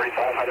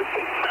 3,500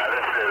 feet.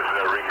 This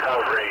is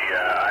recovery.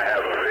 I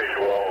have a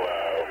visual,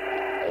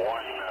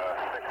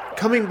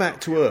 Coming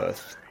back to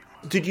Earth,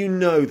 did you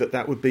know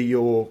that would be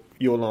your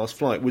last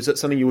flight? Was that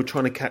something you were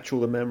trying to catch all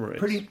the memories?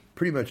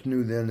 Pretty much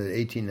knew then that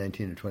 18,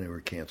 19, and 20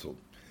 were canceled.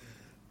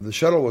 The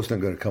shuttle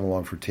wasn't going to come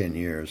along for 10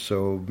 years,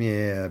 so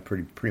yeah,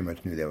 pretty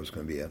much knew that was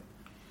going to be it.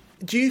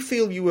 Do you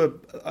feel you were?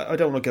 I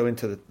don't want to go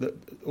into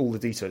all the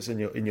details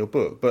in your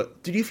book,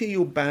 but did you feel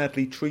you were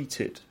badly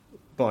treated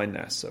by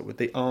NASA with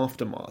the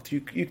aftermath? You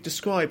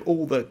describe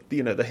all the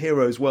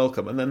hero's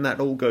welcome, and then that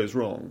all goes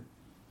wrong.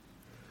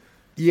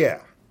 Yeah,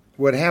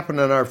 what happened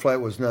on our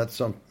flight was not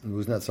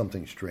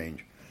something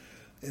strange.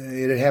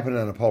 It had happened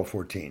on Apollo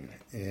 14,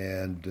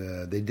 and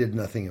they did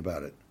nothing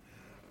about it.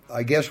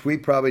 I guess we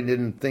probably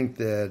didn't think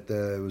that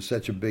it was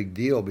such a big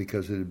deal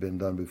because it had been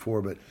done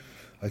before, but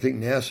I think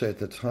NASA at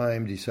the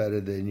time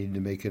decided they needed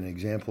to make an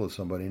example of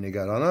somebody, and they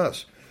got on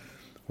us.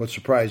 What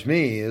surprised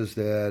me is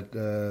that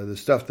the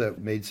stuff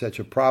that made such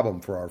a problem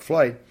for our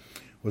flight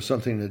was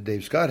something that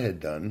Dave Scott had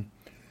done.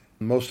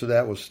 Most of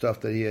that was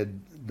stuff that he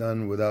had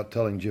done without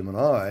telling Jim and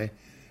I,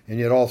 and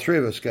yet all three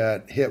of us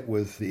got hit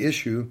with the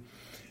issue,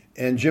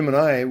 and Jim and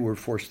I were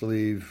forced to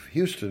leave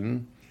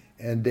Houston,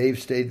 and Dave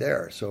stayed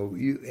there. So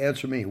you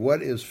answer me,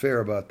 what is fair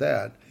about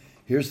that?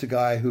 Here's the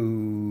guy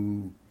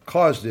who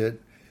caused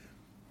it.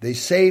 They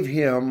save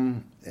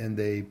him, and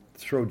they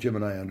throw Jim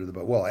and I under the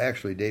bus. Well,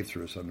 actually, Dave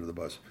threw us under the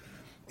bus.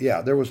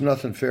 Yeah, there was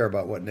nothing fair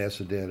about what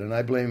NASA did, and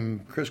I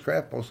blame Chris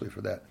Kraft mostly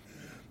for that.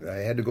 I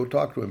had to go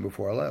talk to him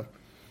before I left,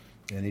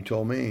 and he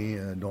told me,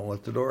 don't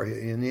let the door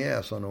hit you in the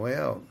ass on the way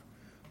out.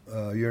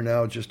 You're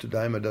now just a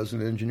dime a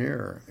dozen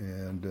engineer,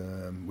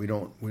 and we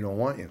don't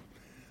want you.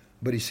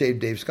 But he saved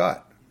Dave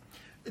Scott.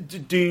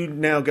 Do you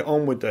now get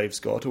on with Dave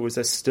Scott, or is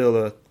there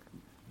still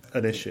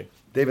an issue?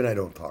 Dave and I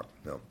don't talk,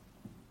 no.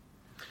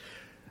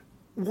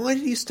 Why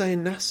did you stay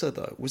in NASA,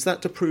 though? Was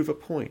that to prove a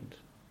point?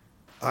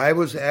 I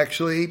was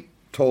actually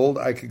told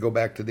I could go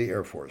back to the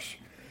Air Force.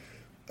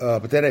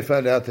 But then I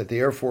found out that the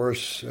Air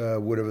Force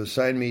would have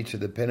assigned me to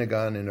the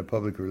Pentagon in a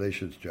public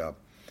relations job.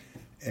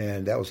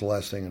 And that was the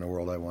last thing in the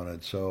world I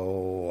wanted.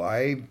 So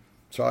I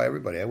saw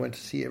everybody. I went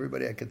to see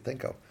everybody I could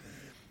think of.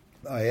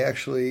 I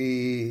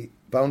actually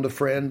found a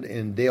friend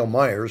in Dale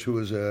Myers, who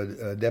was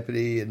a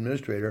deputy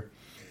administrator,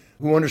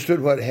 who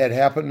understood what had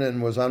happened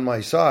and was on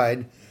my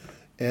side.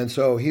 And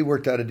so he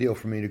worked out a deal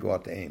for me to go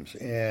out to Ames.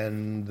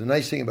 And the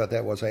nice thing about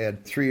that was I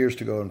had 3 years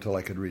to go until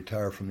I could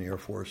retire from the Air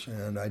Force.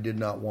 And I did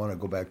not want to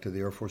go back to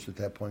the Air Force at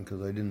that point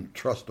because I didn't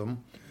trust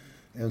them.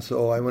 And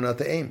so I went out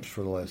to Ames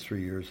for the last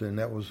 3 years. And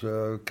that was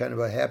kind of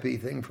a happy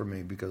thing for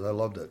me because I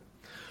loved it.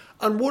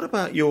 And what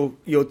about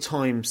your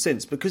time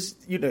since? Because,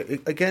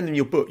 again, in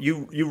your book,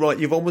 you write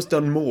you've almost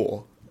done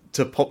more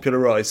to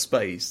popularise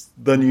space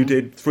than you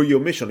did through your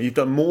mission. You've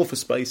done more for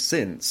space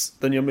since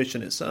than your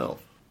mission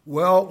itself.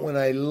 Well, when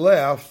I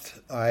left,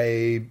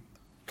 I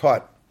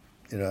taught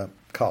in a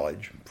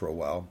college for a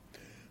while.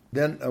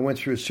 Then I went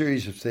through a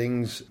series of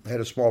things, had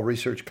a small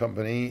research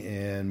company,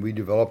 and we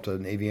developed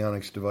an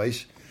avionics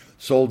device,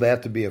 sold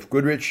that to B.F.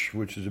 Goodrich,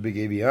 which is a big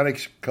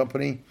avionics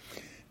company,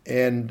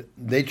 and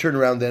they turned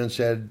around then and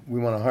said, we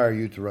want to hire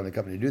you to run the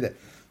company to do that.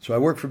 So I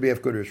worked for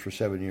B.F. Goodrich for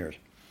 7 years.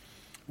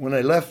 When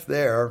I left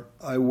there,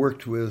 I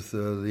worked with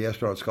the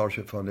Astronaut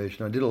Scholarship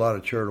Foundation. I did a lot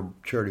of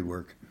charity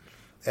work.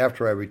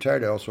 After I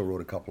retired, I also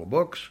wrote a couple of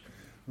books,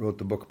 wrote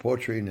the book of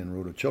poetry, and then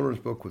wrote a children's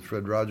book with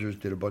Fred Rogers,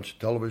 did a bunch of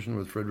television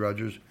with Fred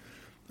Rogers,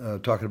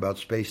 talking about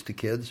space to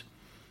kids.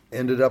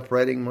 Ended up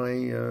writing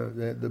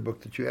the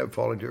book that you have,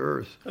 Falling to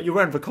Earth. You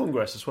ran for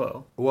Congress as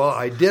well. Well,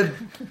 I did.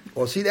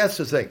 Well, see, that's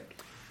the thing.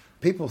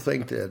 People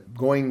think that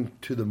going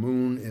to the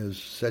moon is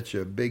such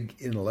a big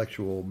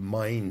intellectual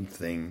mind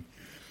thing.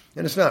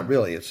 And it's not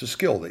really. It's a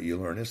skill that you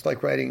learn. It's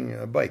like riding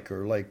a bike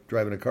or like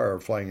driving a car or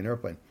flying an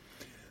airplane.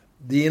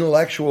 The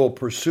intellectual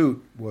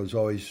pursuit was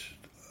always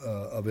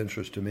of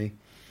interest to me.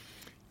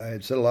 I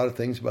had said a lot of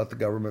things about the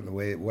government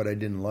and what I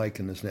didn't like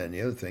and this and that and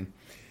the other thing.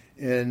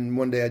 And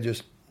one day I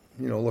just,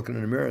 looking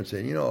in the mirror and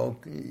saying,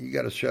 you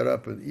got to shut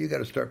up. You got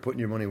to start putting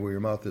your money where your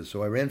mouth is.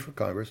 So I ran for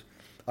Congress.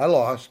 I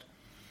lost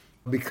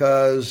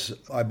because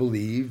I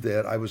believed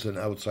that I was an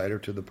outsider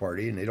to the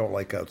party, and they don't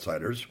like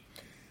outsiders.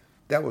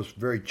 That was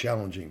very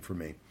challenging for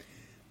me.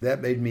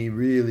 That made me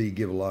really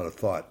give a lot of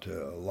thought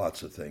to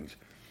lots of things.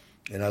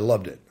 And I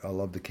loved it. I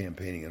loved the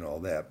campaigning and all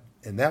that.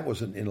 And that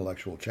was an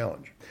intellectual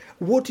challenge.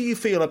 What do you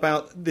feel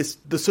about the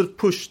sort of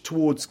push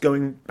towards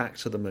going back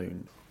to the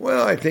moon?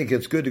 Well, I think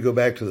it's good to go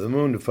back to the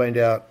moon to find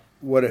out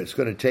what it's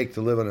going to take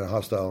to live in a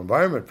hostile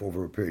environment for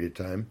over a period of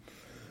time.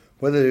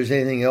 Whether there's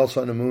anything else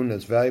on the moon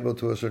that's valuable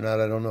to us or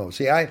not, I don't know.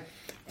 See,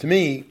 to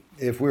me,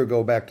 if we were to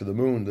go back to the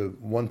moon, the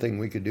one thing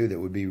we could do that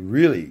would be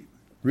really,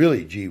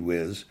 really gee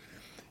whiz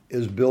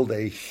is build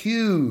a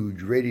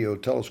huge radio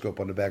telescope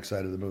on the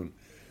backside of the moon.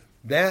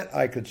 That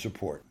I could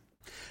support.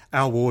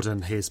 Al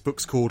Worden, his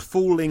book's called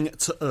Falling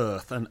to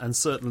Earth, and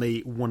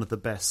certainly one of the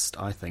best,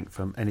 I think,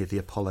 from any of the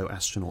Apollo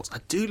astronauts. I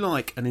do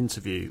like an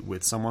interview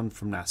with someone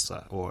from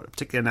NASA, or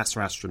particularly a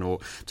NASA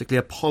astronaut,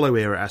 particularly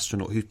Apollo-era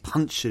astronaut, who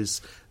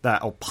punches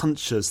that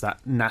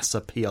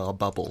NASA PR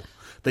bubble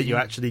that you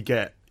actually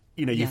get.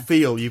 You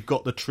feel you've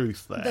got the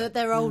truth there.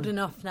 They're old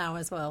enough now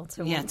as well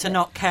to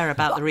not care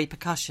about the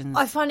repercussions.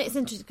 I find it's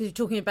interesting because you're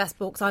talking of best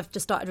books. I've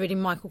just started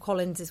reading Michael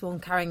Collins' one,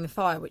 Carrying the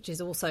Fire, which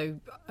is also,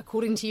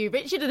 according to you,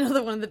 Richard,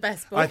 another one of the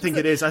best books. I think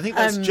it is. I think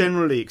that's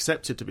generally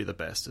accepted to be the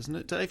best, isn't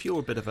it, Dave? You're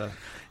a bit of a...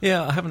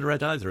 Yeah, I haven't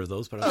read either of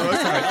those, but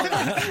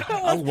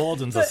Al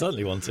Warden's I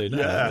certainly want to.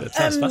 No, it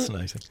sounds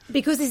fascinating.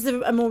 Because this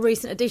is a more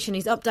recent edition,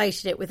 he's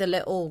updated it with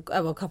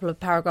a couple of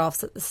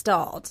paragraphs at the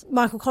start.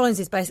 Michael Collins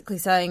is basically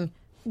saying,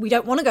 we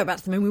don't want to go back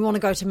to the moon, we want to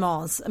go to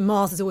Mars. And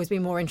Mars has always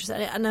been more interesting.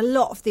 And a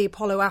lot of the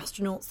Apollo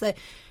astronauts,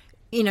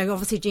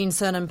 obviously Gene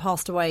Cernan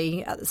passed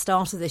away at the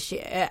start of this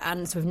year,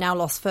 and so we've now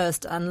lost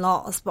first and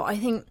last. But I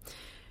think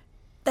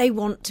they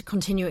want to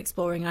continue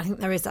exploring. I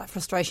think there is that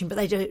frustration, but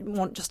they don't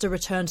want just a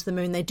return to the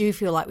moon. They do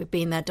feel like we've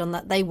been there, done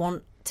that. They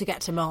want to get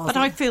to Mars. But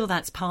I feel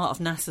that's part of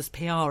NASA's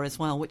PR as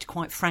well, which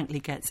quite frankly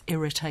gets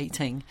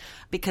irritating,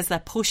 because they're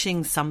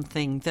pushing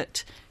something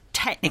that...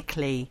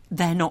 technically,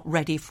 they're not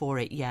ready for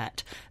it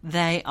yet.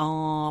 They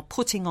are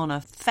putting on a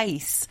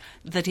face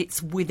that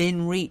it's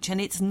within reach,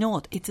 and it's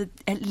not. It's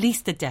at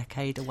least a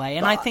decade away.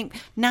 And I think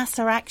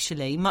NASA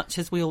actually, much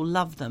as we all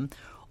love them,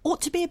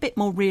 ought to be a bit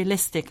more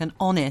realistic and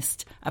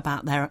honest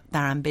about their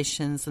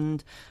ambitions.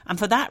 And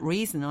for that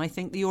reason, I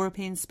think the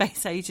European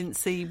Space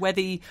Agency,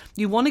 whether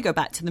you want to go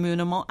back to the moon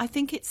or not, I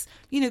think it's,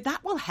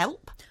 that will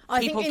help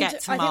people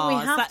get to Mars. I think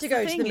we have That's to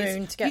go to the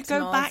moon to get to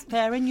Mars. You go back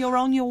there and you're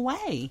on your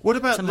way. What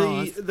about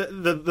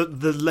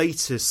the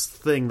latest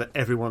thing that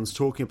everyone's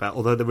talking about,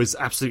 although there is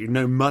absolutely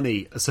no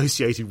money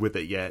associated with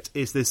it yet,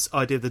 is this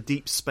idea of the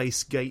Deep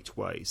Space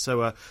Gateway.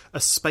 So a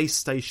space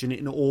station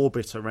in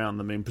orbit around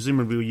the moon.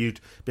 Presumably you'd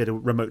be able to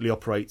remotely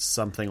operate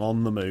something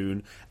on the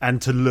moon and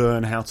to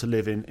learn how to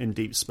live in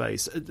deep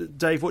space.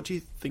 Dave, what do you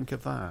think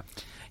of that?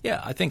 Yeah,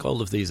 I think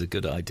all of these are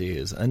good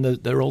ideas, and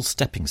they're all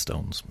stepping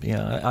stones.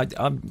 Yeah,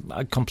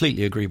 I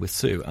completely agree with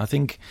Sue. I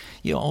think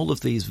all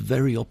of these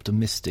very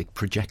optimistic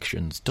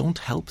projections don't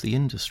help the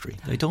industry.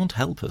 They don't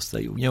help us.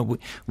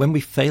 When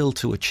we fail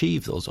to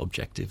achieve those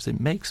objectives,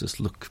 it makes us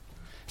look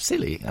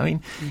silly. I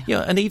mean,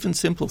 and even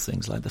simple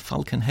things like the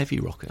Falcon Heavy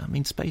rocket. I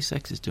mean,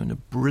 SpaceX is doing a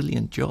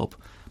brilliant job.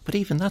 But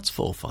even that's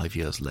 4 or 5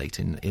 years late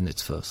in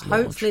its first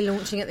launch. Hopefully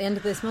launching at the end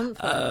of this month.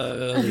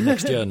 Early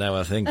next year now,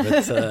 I think.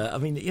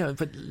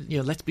 But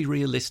let's be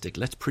realistic.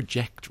 Let's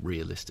project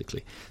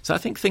realistically. So I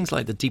think things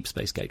like the Deep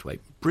Space Gateway,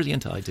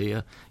 brilliant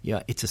idea.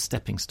 Yeah, it's a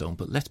stepping stone.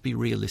 But let's be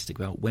realistic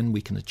about when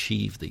we can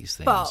achieve these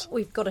things. But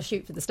we've got to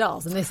shoot for the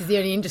stars, and this is the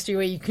only industry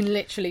where you can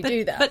literally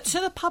do that. But to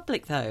the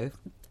public, though,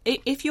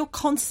 if you're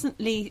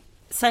constantly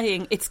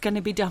saying it's going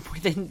to be done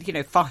within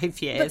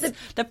 5 years.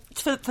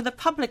 For the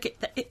public,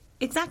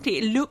 exactly,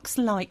 it looks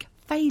like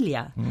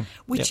failure,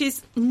 which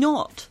is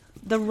not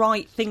the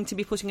right thing to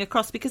be putting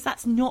across, because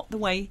that's not the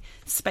way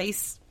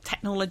space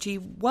technology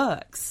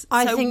works.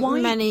 I think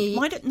why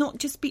why not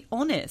just be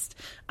honest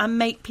and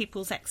make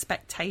people's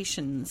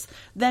expectations?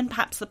 Then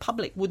perhaps the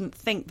public wouldn't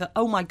think that,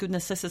 oh my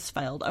goodness, this has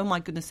failed, oh my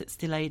goodness, it's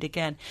delayed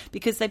again,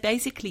 because they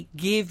basically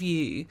give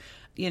you,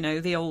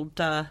 the old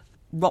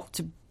rock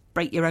to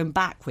break your own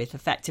back with.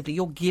 Effectively,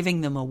 you're giving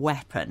them a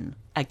weapon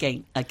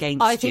against I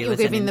think you're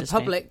giving the industry.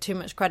 public too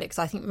much credit, because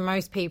I think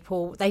most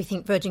people, they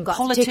think Virgin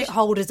Galactic ticket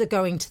holders are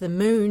going to the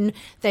moon.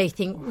 They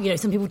think,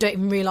 some people don't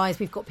even realise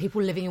we've got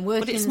people living and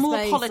working in space. But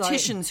it's more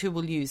politicians who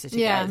will use it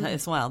again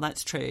as well.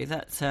 That's true.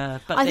 But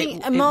I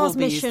think a Mars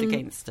mission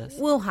against us.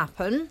 will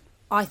happen.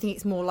 I think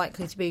it's more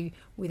likely to be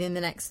within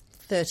the next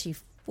 30,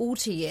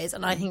 40 years.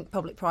 And I think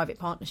public-private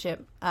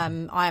partnership, I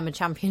am a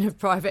champion of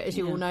private, as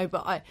you all know,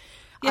 but I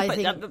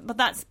think...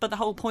 but the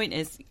whole point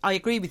is, I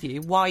agree with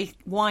you. Why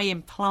are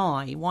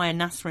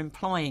NASA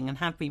implying, and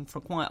have been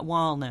for quite a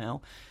while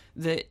now,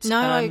 that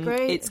I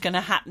agree. It's going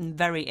to happen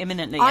very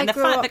imminently? I and the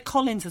grew fact up- that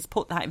Collins has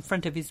put that in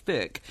front of his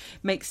book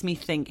makes me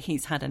think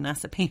he's had a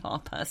NASA PR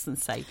person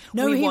say,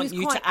 we he want was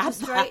you quite to add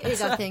frustrated,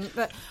 that. I think.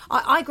 But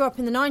I grew up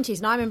in the 90s,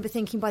 and I remember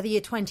thinking by the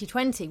year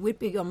 2020 we'd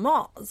be on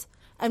Mars.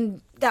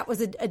 And that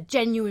was a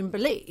genuine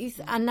belief.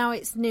 And now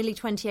it's nearly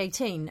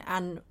 2018,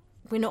 and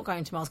we're not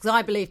going to Mars, because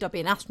I believed I'd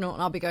be an astronaut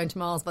and I'll be going to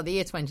Mars by the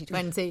year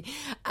 2020.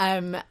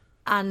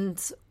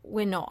 And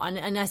we're not.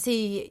 And I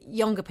see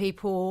younger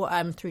people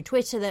through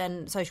Twitter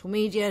and social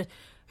media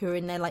who are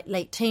in their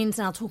late teens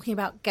now talking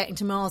about getting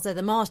to Mars. They're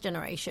the Mars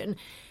generation.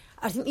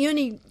 I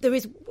think there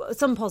is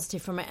some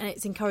positive from it, and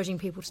it's encouraging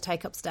people to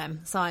take up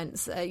STEM,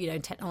 science,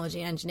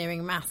 technology,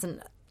 engineering, maths,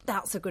 and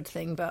that's a good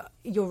thing. But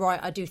you're right,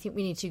 I do think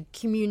we need to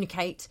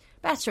communicate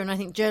better, and I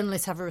think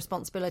journalists have a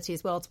responsibility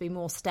as well to be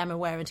more STEM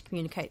aware and to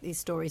communicate these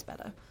stories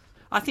better.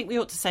 I think we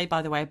ought to say,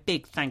 by the way, a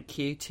big thank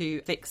you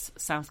to Vix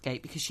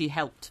Southgate, because she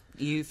helped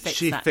you fix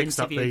that fixed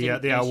interview.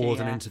 up the Al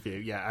Warden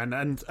interview,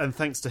 and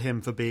thanks to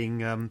him for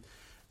being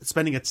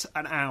spending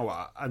an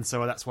hour, and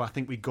so that's why I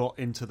think we got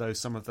into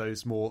some of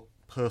those more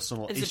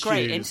personal issues. It's a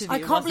great interview. I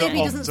can't believe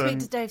he doesn't speak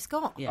to Dave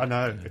Scott. I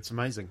know, it's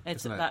amazing,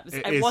 isn't it?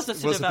 It was a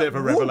bit of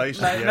a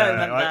revelation.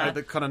 Moment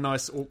the kind of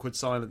nice awkward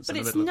silence but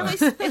in the middle of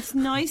that. It's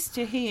nice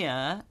to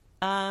hear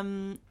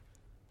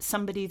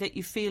somebody that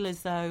you feel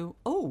as though,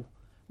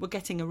 we're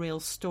getting a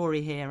real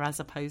story here, as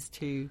opposed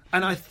to...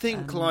 And I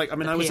think,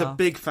 I was a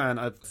big fan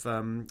of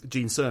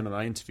Gene Cernan.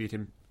 I interviewed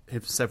him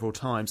several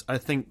times. I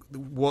think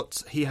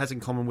what he has in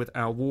common with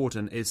Al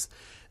Warden is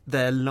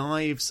their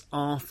lives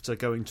after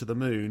going to the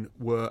moon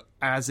were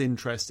as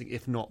interesting,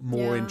 if not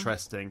more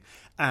interesting,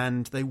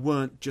 and they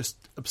weren't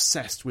just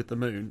obsessed with the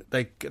moon.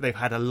 They've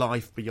had a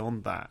life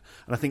beyond that.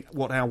 And I think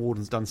what Al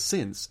Warden's done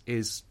since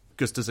is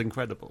just as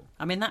incredible.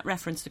 I mean, that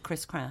reference to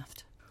Chris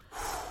Kraft.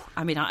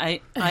 I mean,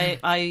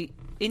 I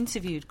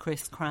interviewed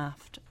Chris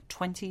Kraft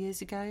 20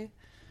 years ago,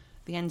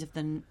 the end of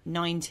the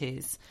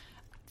 90s,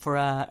 for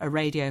a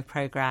radio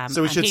programme.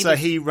 So we should say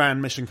he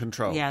ran Mission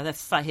Control. Yeah,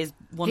 his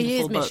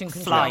wonderful book,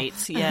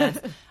 Flight. Yeah,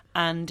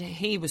 and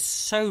he was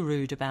so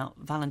rude about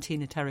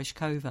Valentina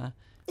Tereshkova.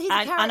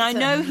 And I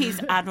know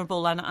he's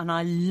admirable, and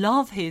I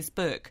love his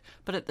book,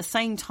 but at the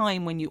same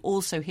time, when you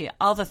also hear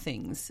other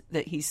things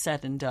that he's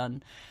said and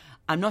done,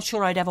 I'm not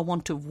sure I'd ever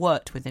want to have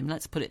worked with him,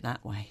 let's put it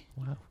that way.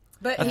 Wow.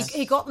 But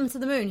he got them to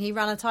the moon. He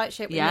ran a tight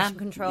ship with Mission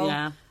Control.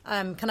 Yeah.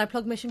 Can I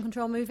plug Mission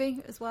Control movie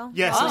as well?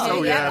 Yes.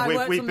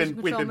 We've been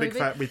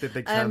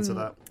big fans of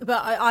that.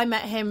 But I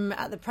met him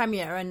at the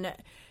premiere, and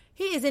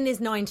he is in his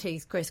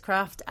 90s, Chris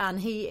Kraft, and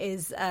he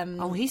is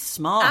he's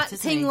smart, acting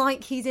isn't he?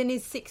 like he's in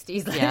his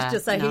 60s. Let's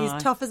just say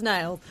he's tough as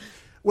nails.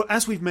 Well,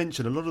 as we've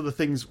mentioned, a lot of the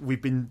things we've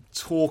been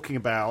talking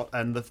about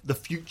and the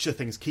future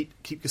things keep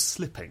just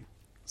slipping.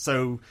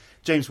 So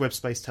James Webb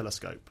Space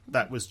Telescope,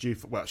 that was due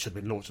for, it should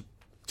have been launched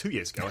 2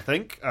 years ago, I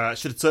think.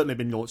 Should have certainly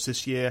been launched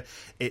this year.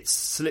 It's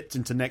slipped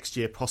into next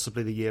year,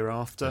 possibly the year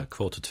after.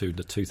 Quarter 2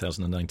 to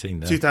 2019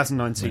 now.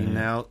 2019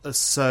 now.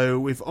 So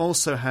we've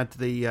also had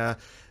the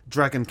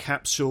Dragon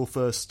capsule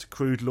first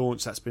crewed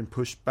launch that's been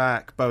pushed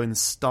back.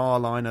 Boeing's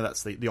Starliner,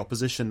 that's the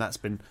opposition, that's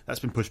been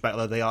pushed back,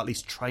 although they are at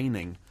least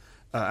training.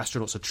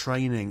 Astronauts are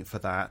training for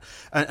that.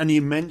 And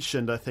you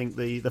mentioned, I think,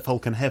 the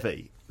Falcon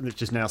Heavy,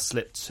 which has now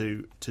slipped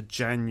to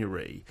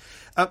January.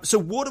 So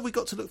what have we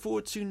got to look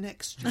forward to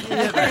next year?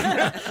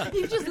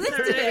 You've just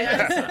listed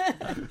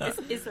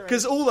it.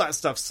 Because all that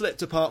stuff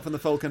slipped apart from the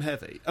Falcon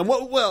Heavy. And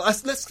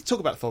let's talk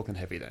about the Falcon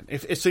Heavy then.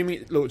 If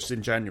assuming it launches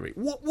in January,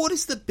 what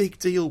is the big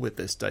deal with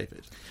this,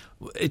 David?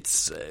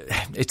 It's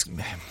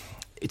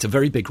a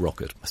very big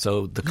rocket,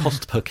 so the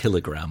cost per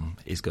kilogram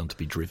is going to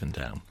be driven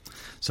down.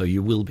 So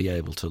you will be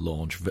able to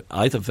launch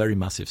either very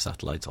massive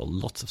satellites or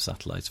lots of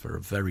satellites for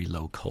a very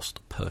low cost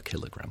per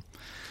kilogram.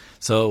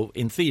 So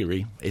in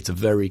theory, it's a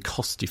very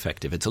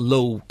cost-effective, it's a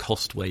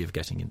low-cost way of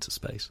getting into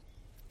space.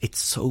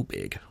 It's so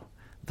big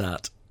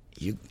that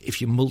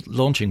if you're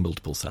launching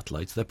multiple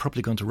satellites, they're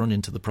probably going to run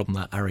into the problem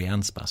that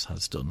Arianespace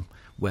has done,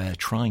 where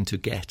trying to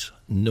get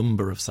a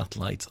number of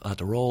satellites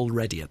that are all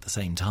ready at the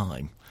same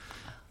time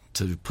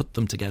to put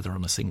them together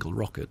on a single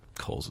rocket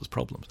causes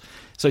problems.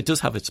 So it does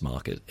have its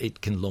market.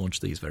 It can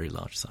launch these very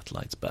large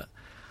satellites, but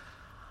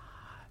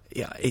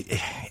yeah,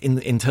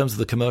 in terms of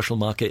the commercial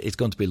market, it's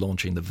going to be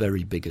launching the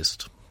very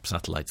biggest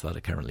satellites that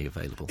are currently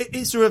available.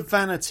 Is there a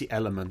vanity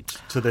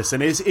element to this?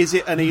 And is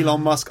it an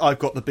Elon Musk, I've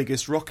got the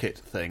biggest rocket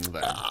thing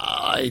then?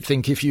 I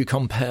think if you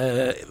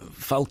compare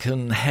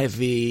Falcon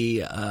Heavy,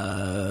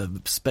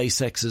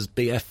 SpaceX's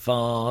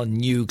BFR,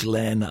 New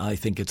Glenn, I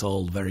think it's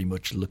all very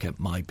much look at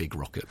my big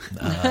rocket.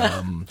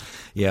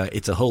 Yeah,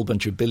 it's a whole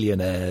bunch of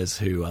billionaires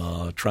who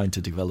are trying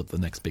to develop the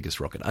next biggest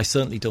rocket. I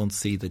certainly don't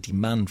see the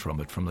demand from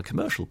it from the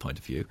commercial point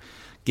of view,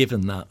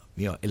 given that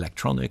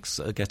electronics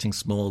are getting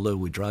smaller,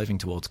 we're driving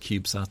towards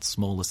CubeSats,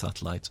 smaller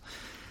satellites.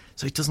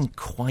 So it doesn't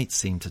quite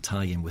seem to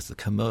tie in with the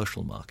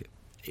commercial market.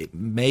 It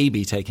may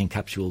be taking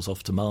capsules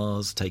off to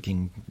Mars,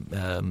 taking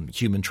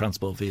human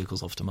transport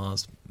vehicles off to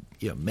Mars.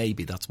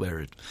 Maybe that's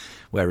where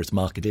its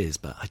market is,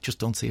 but I just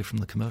don't see it from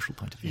the commercial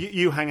point of view.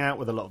 You hang out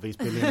with a lot of these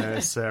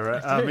billionaires,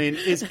 Sarah. I mean,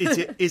 is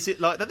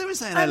it like that? There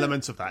is an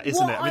element of that,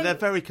 isn't it? I mean, they're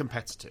very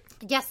competitive.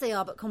 Yes, they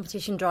are, but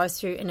competition drives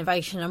through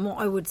innovation. And what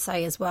I would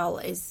say as well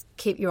is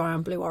keep your eye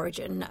on Blue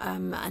Origin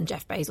and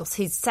Jeff Bezos.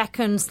 He's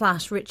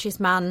second/richest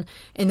man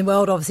in the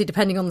world, obviously,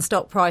 depending on the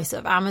stock price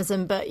of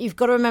Amazon. But you've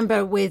got to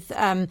remember with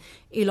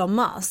Elon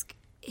Musk,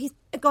 he's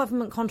a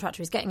government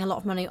contractor. He's getting a lot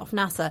of money off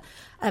NASA.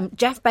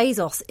 Jeff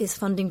Bezos is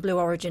funding Blue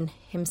Origin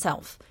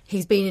himself.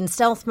 He's been in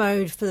stealth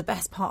mode for the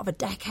best part of a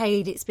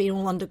decade. It's been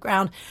all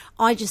underground.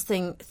 I just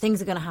think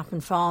things are going to happen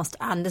fast,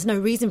 and there's no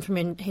reason for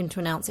him to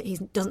announce it. He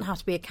doesn't have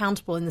to be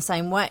accountable in the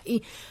same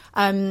way.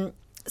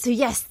 So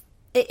yes,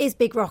 it is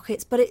big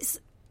rockets, but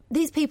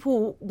these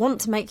people want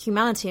to make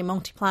humanity a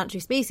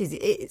multiplanetary species.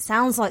 It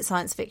sounds like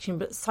science fiction,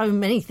 but so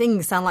many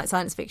things sound like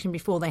science fiction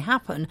before they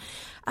happen.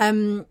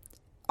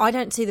 I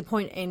don't see the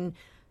point in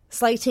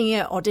slating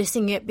it or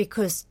dissing it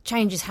because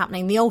change is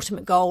happening. The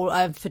ultimate goal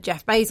for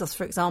Jeff Bezos,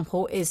 for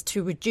example, is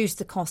to reduce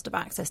the cost of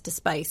access to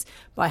space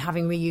by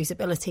having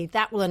reusability.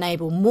 That will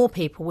enable more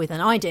people with an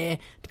idea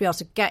to be able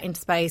to get into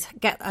space,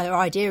 get their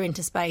idea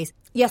into space.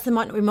 Yes, there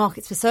might not be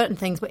markets for certain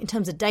things, but in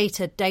terms of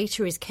data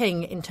is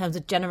king in terms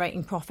of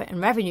generating profit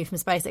and revenue from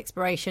space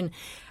exploration.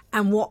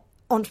 And what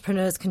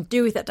entrepreneurs can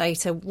do with that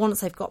data once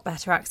they've got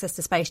better access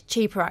to space,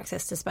 cheaper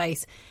access to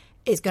space,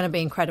 is going to be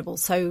incredible.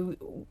 So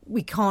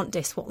we can't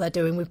diss what they're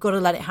doing. We've got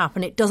to let it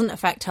happen. It doesn't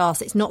affect us.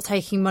 It's not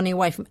taking money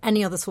away from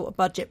any other sort of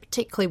budget,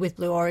 particularly with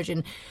Blue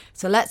Origin.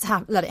 So let's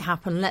let it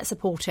happen. Let's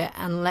support it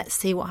and let's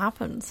see what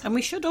happens. And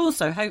we should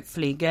also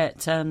hopefully get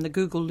the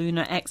Google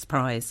Lunar X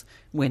Prize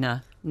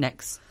winner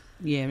next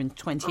year in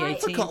 2018. I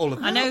forgot all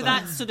about I know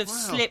that. that sort of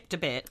slipped a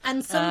bit.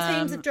 And some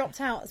teams have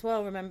dropped out as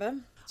well, remember?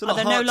 Are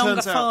there no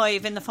longer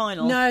 5 in the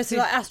final? No, so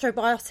like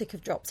Astrobiotic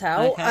have dropped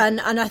out. Okay. And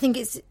I think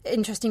it's an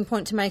interesting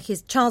point to make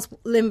is Charles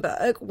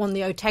Lindbergh won the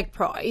OTEG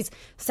Prize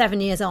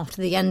 7 years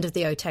after the end of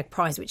the OTEG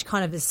Prize, which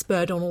kind of has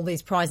spurred on all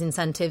these prize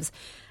incentives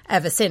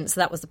ever since.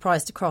 So that was the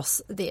prize to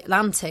cross the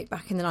Atlantic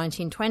back in the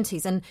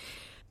 1920s. And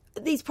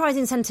these prize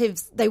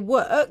incentives, they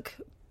work,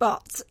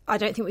 but I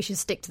don't think we should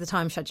stick to the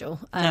time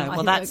schedule. No,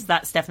 well, that's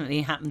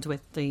definitely happened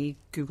with the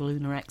Google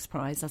Lunar X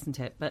Prize,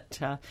 hasn't it? But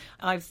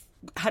I've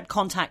had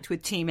contact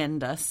with Team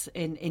Indus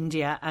in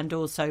India and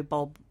also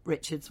Bob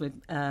Richards with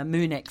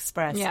Moon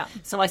Express. Yeah.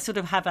 So I sort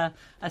of have a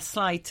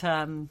slight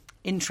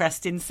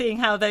interest in seeing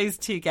how those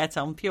two get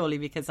on, purely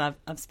because I've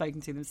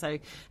spoken to them. So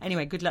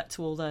anyway, good luck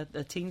to all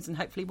the teams, and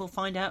hopefully we'll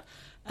find out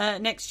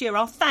next year.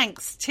 Our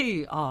thanks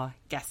to our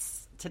guests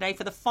today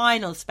for the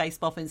final Space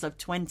Boffins of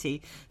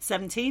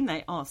 2017.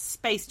 They are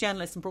space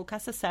journalist and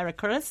broadcaster Sarah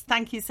Curtis.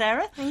 Thank you,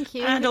 Sarah. Thank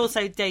you. And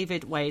also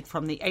David Wade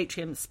from the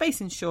Atrium Space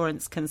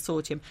Insurance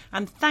Consortium.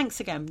 And thanks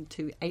again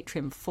to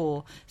Atrium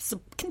for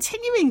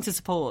continuing to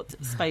support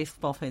Space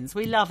Boffins.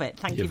 We love it.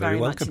 Thank you very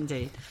much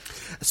indeed.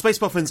 Space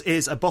Boffins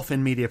is a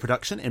Boffin media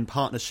production in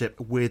partnership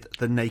with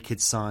The Naked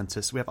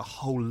Scientists. We have a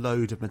whole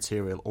load of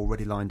material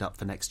already lined up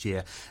for next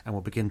year, and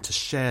we'll begin to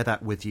share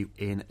that with you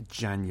in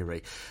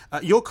January.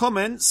 Your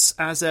comments,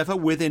 as ever,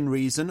 within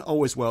reason,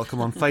 always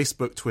welcome on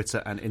Facebook,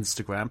 Twitter and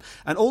Instagram.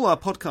 And all our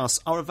podcasts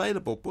are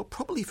available, well,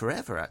 probably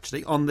forever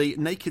actually, on the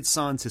Naked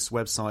Scientists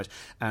website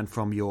and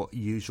from your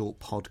usual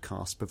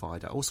podcast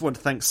provider. I also want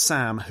to thank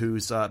Sam,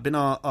 who's been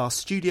our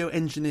studio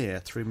engineer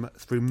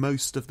through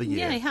most of the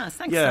year. Yeah, he has.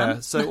 Thanks,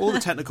 Sam. So all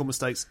the technical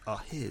mistakes are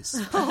his.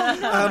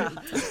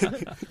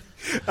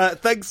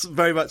 Thanks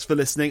very much for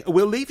listening.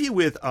 We'll leave you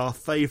with our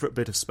favourite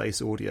bit of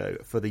space audio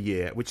for the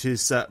year, which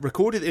is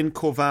recorded in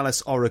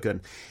Corvallis,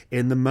 Oregon,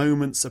 in the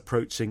moments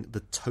approaching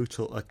the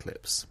total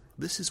eclipse.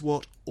 This is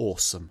what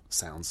awesome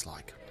sounds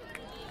like.